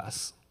psychology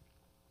class,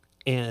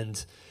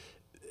 and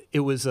it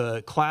was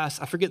a class,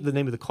 I forget the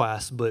name of the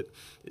class, but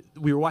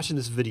we were watching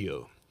this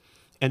video,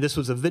 and this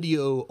was a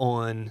video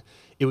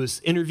it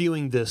was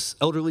interviewing this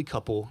elderly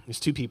couple, these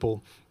two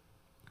people,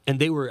 and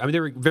they were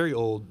very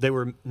old. They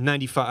were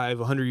 95,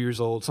 100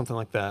 years old, something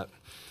like that,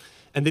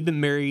 and they'd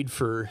been married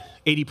for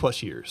 80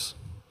 plus years.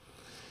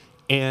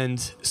 And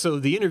so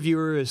the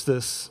interviewer is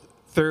this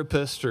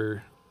therapist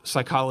or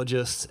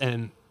psychologist,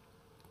 and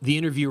the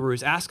interviewer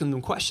is asking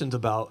them questions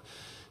about,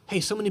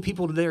 hey, so many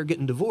people today are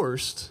getting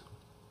divorced.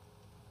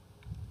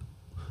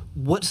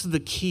 What's the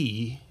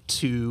key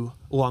to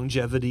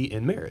longevity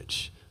in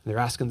marriage? And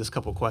they're asking this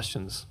couple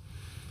questions.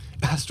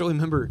 I still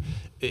remember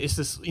it's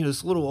this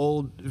little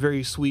old,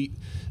 very sweet,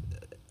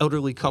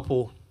 elderly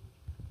couple,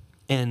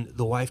 and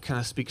the wife kind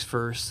of speaks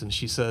first, and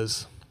she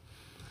says,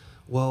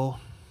 well,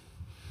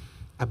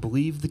 I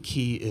believe the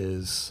key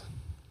is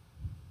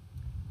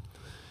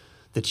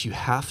that you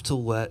have to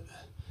let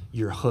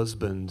your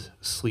husband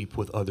sleep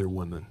with other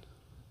women.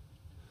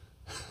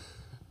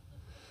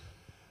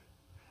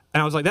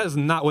 And I was like, that is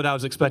not what I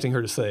was expecting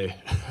her to say.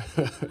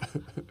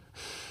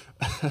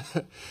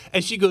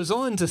 And she goes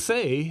on to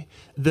say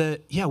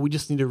that, we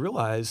just need to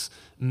realize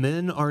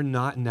men are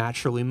not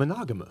naturally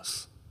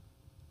monogamous.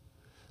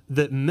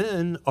 That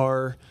men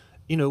are,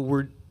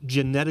 we're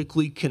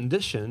genetically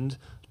conditioned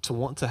to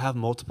want to have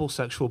multiple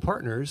sexual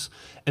partners.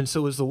 And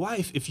so as the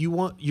wife, if you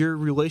want your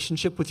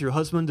relationship with your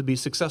husband to be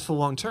successful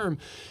long term,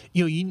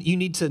 you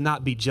need to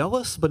not be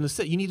jealous, but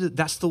instead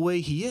that's the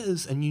way he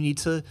is, and you need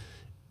to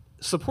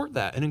support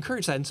that and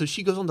encourage that. And so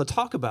she goes on to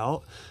talk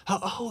about how,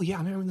 I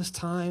remember this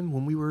time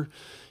when we were,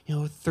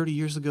 30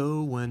 years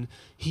ago when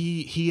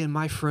he and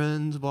my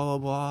friends, blah, blah,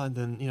 blah.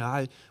 And then,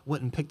 I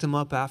went and picked him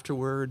up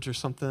afterwards or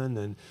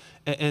something.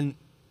 And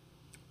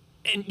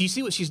you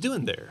see what she's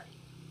doing there.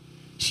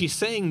 She's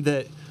saying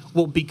that,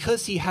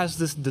 because he has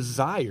this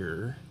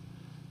desire,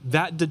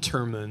 that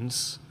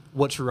determines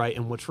what's right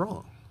and what's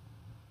wrong,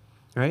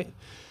 right?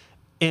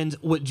 And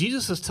what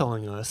Jesus is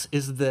telling us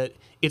is that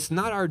it's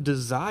not our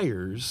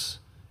desires,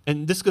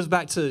 and this goes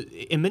back to,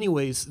 in many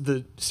ways,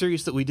 the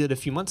series that we did a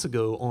few months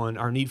ago on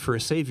our need for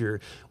a Savior,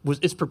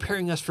 it's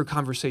preparing us for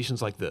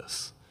conversations like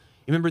this.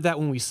 You remember that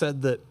when we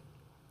said that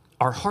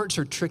our hearts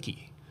are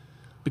tricky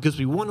because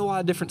we want a lot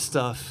of different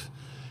stuff,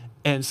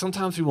 and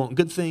sometimes we want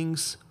good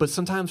things, but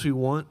sometimes we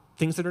want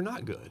things that are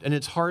not good. And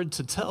it's hard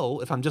to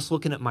tell if I'm just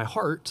looking at my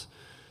heart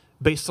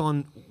based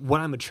on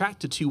what I'm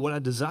attracted to, what I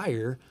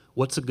desire,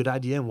 what's a good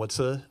idea and what's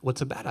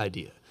a bad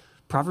idea.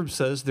 Proverbs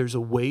says there's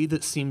a way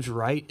that seems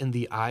right in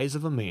the eyes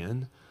of a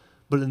man,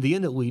 but in the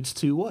end it leads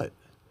to what?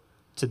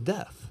 To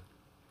death,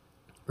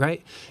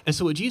 right? And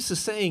so what Jesus is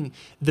saying,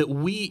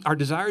 that our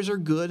desires are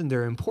good and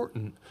they're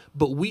important,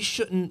 but we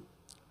shouldn't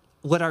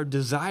let our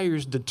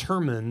desires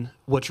determine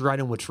what's right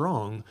and what's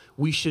wrong.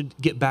 We should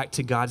get back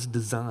to God's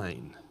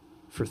design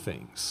for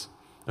things.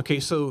 Okay,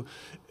 so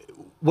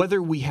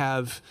whether we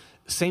have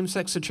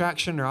same-sex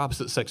attraction or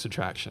opposite-sex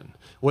attraction,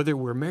 whether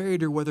we're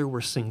married or whether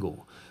we're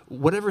single,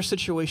 whatever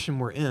situation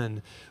we're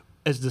in,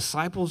 as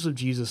disciples of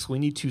Jesus, we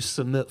need to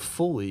submit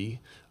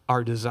fully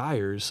our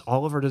desires,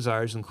 all of our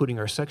desires, including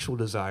our sexual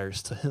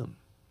desires, to Him.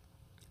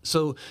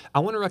 So I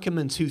want to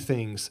recommend two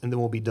things, and then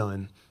we'll be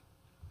done.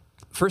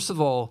 First of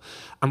all,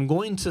 I'm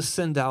going to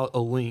send out a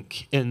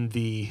link in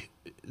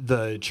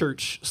the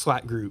church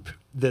Slack group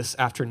this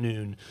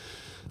afternoon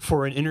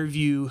for an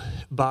interview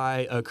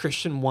by a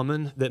Christian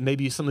woman that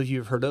maybe some of you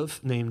have heard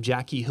of named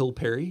Jackie Hill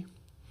Perry.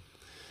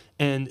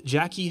 And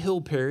Jackie Hill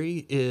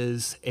Perry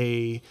is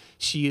a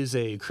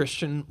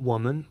Christian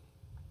woman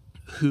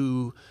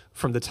who,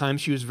 from the time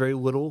she was very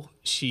little,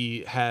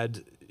 she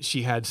had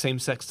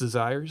same-sex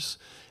desires,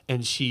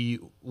 and she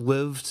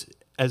lived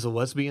as a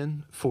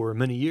lesbian for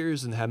many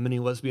years and had many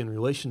lesbian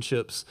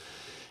relationships.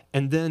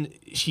 And then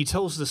she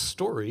tells this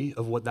story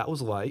of what that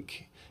was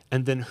like,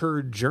 and then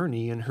her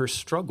journey and her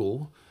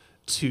struggle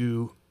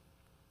to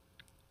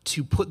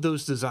put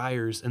those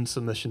desires in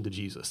submission to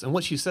Jesus. And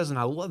what she says, and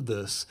I love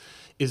this,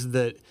 is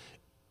that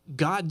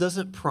God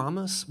doesn't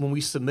promise when we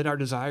submit our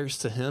desires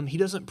to Him, He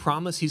doesn't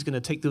promise He's going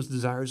to take those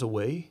desires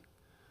away.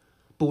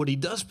 But what He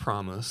does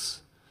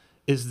promise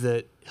is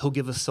that He'll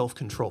give us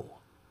self-control.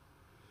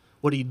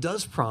 What He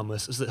does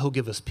promise is that He'll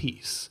give us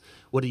peace.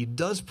 What He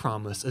does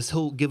promise is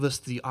He'll give us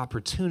the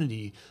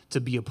opportunity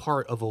to be a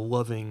part of a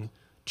loving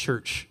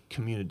church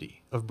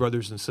community of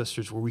brothers and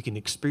sisters where we can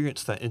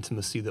experience that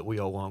intimacy that we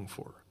all long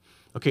for.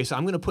 Okay, so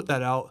I'm going to put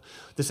that out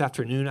this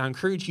afternoon. I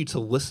encourage you to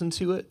listen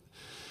to it.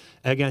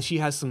 Again, she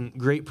has some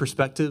great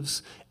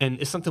perspectives, and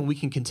it's something we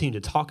can continue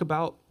to talk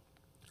about.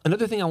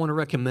 Another thing I want to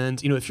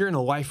recommend, if you're in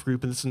a life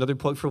group, and this is another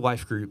plug for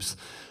life groups,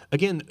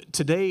 again,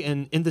 today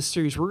and in this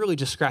series, we're really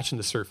just scratching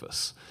the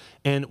surface.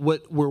 And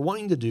what we're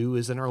wanting to do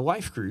is in our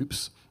life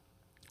groups,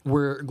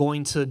 we're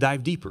going to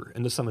dive deeper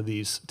into some of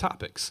these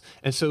topics.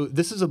 And so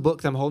this is a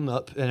book that I'm holding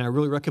up, and I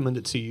really recommend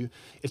it to you.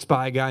 It's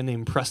by a guy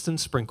named Preston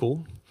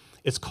Sprinkle.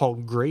 It's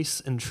called Grace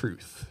and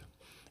Truth.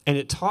 And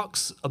it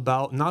talks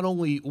about not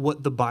only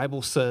what the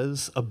Bible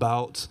says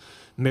about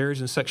marriage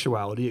and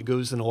sexuality, it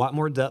goes in a lot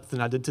more depth than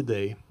I did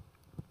today,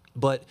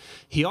 but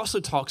he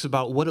also talks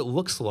about what it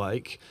looks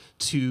like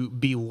to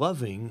be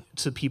loving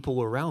to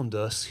people around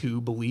us who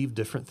believe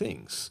different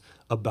things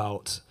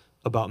about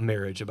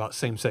marriage, about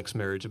same-sex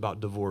marriage, about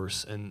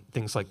divorce, and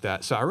things like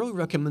that. So I really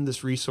recommend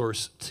this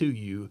resource to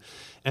you.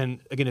 And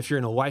again, if you're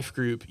in a life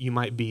group, you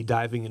might be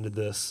diving into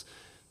this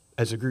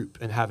as a group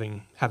and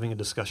having a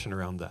discussion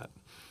around that.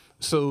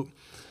 So,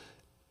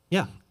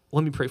 yeah,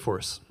 let me pray for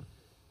us.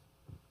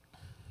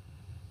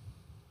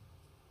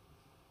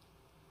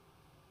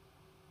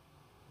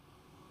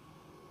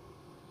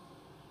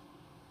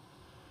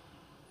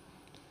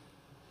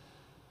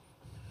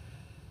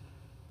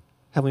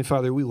 Heavenly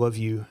Father, we love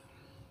you,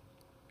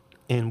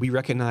 and we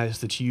recognize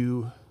that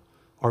you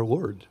are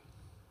Lord.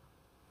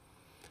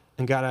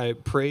 And God, I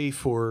pray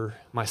for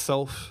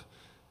myself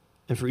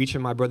and for each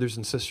of my brothers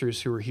and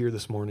sisters who are here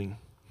this morning.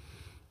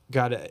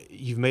 God,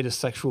 you've made us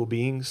sexual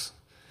beings,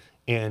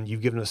 and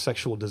you've given us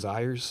sexual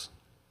desires.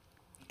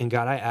 And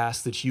God, I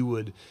ask that you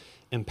would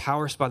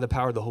empower us by the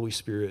power of the Holy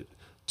Spirit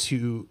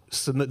to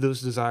submit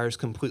those desires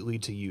completely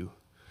to you,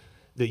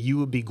 that you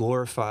would be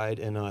glorified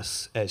in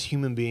us as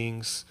human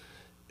beings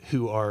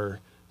who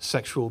are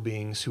sexual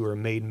beings, who are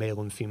made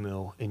male and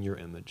female in your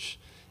image.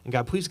 And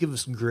God, please give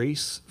us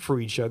grace for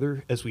each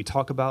other as we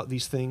talk about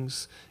these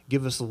things.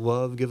 Give us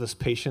love, give us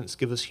patience,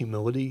 give us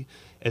humility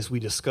as we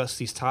discuss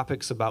these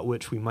topics about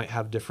which we might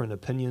have different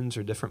opinions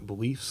or different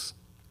beliefs.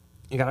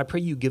 And God, I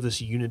pray you give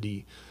us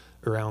unity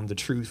around the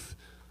truth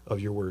of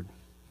your word.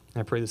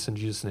 And I pray this in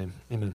Jesus' name. Amen.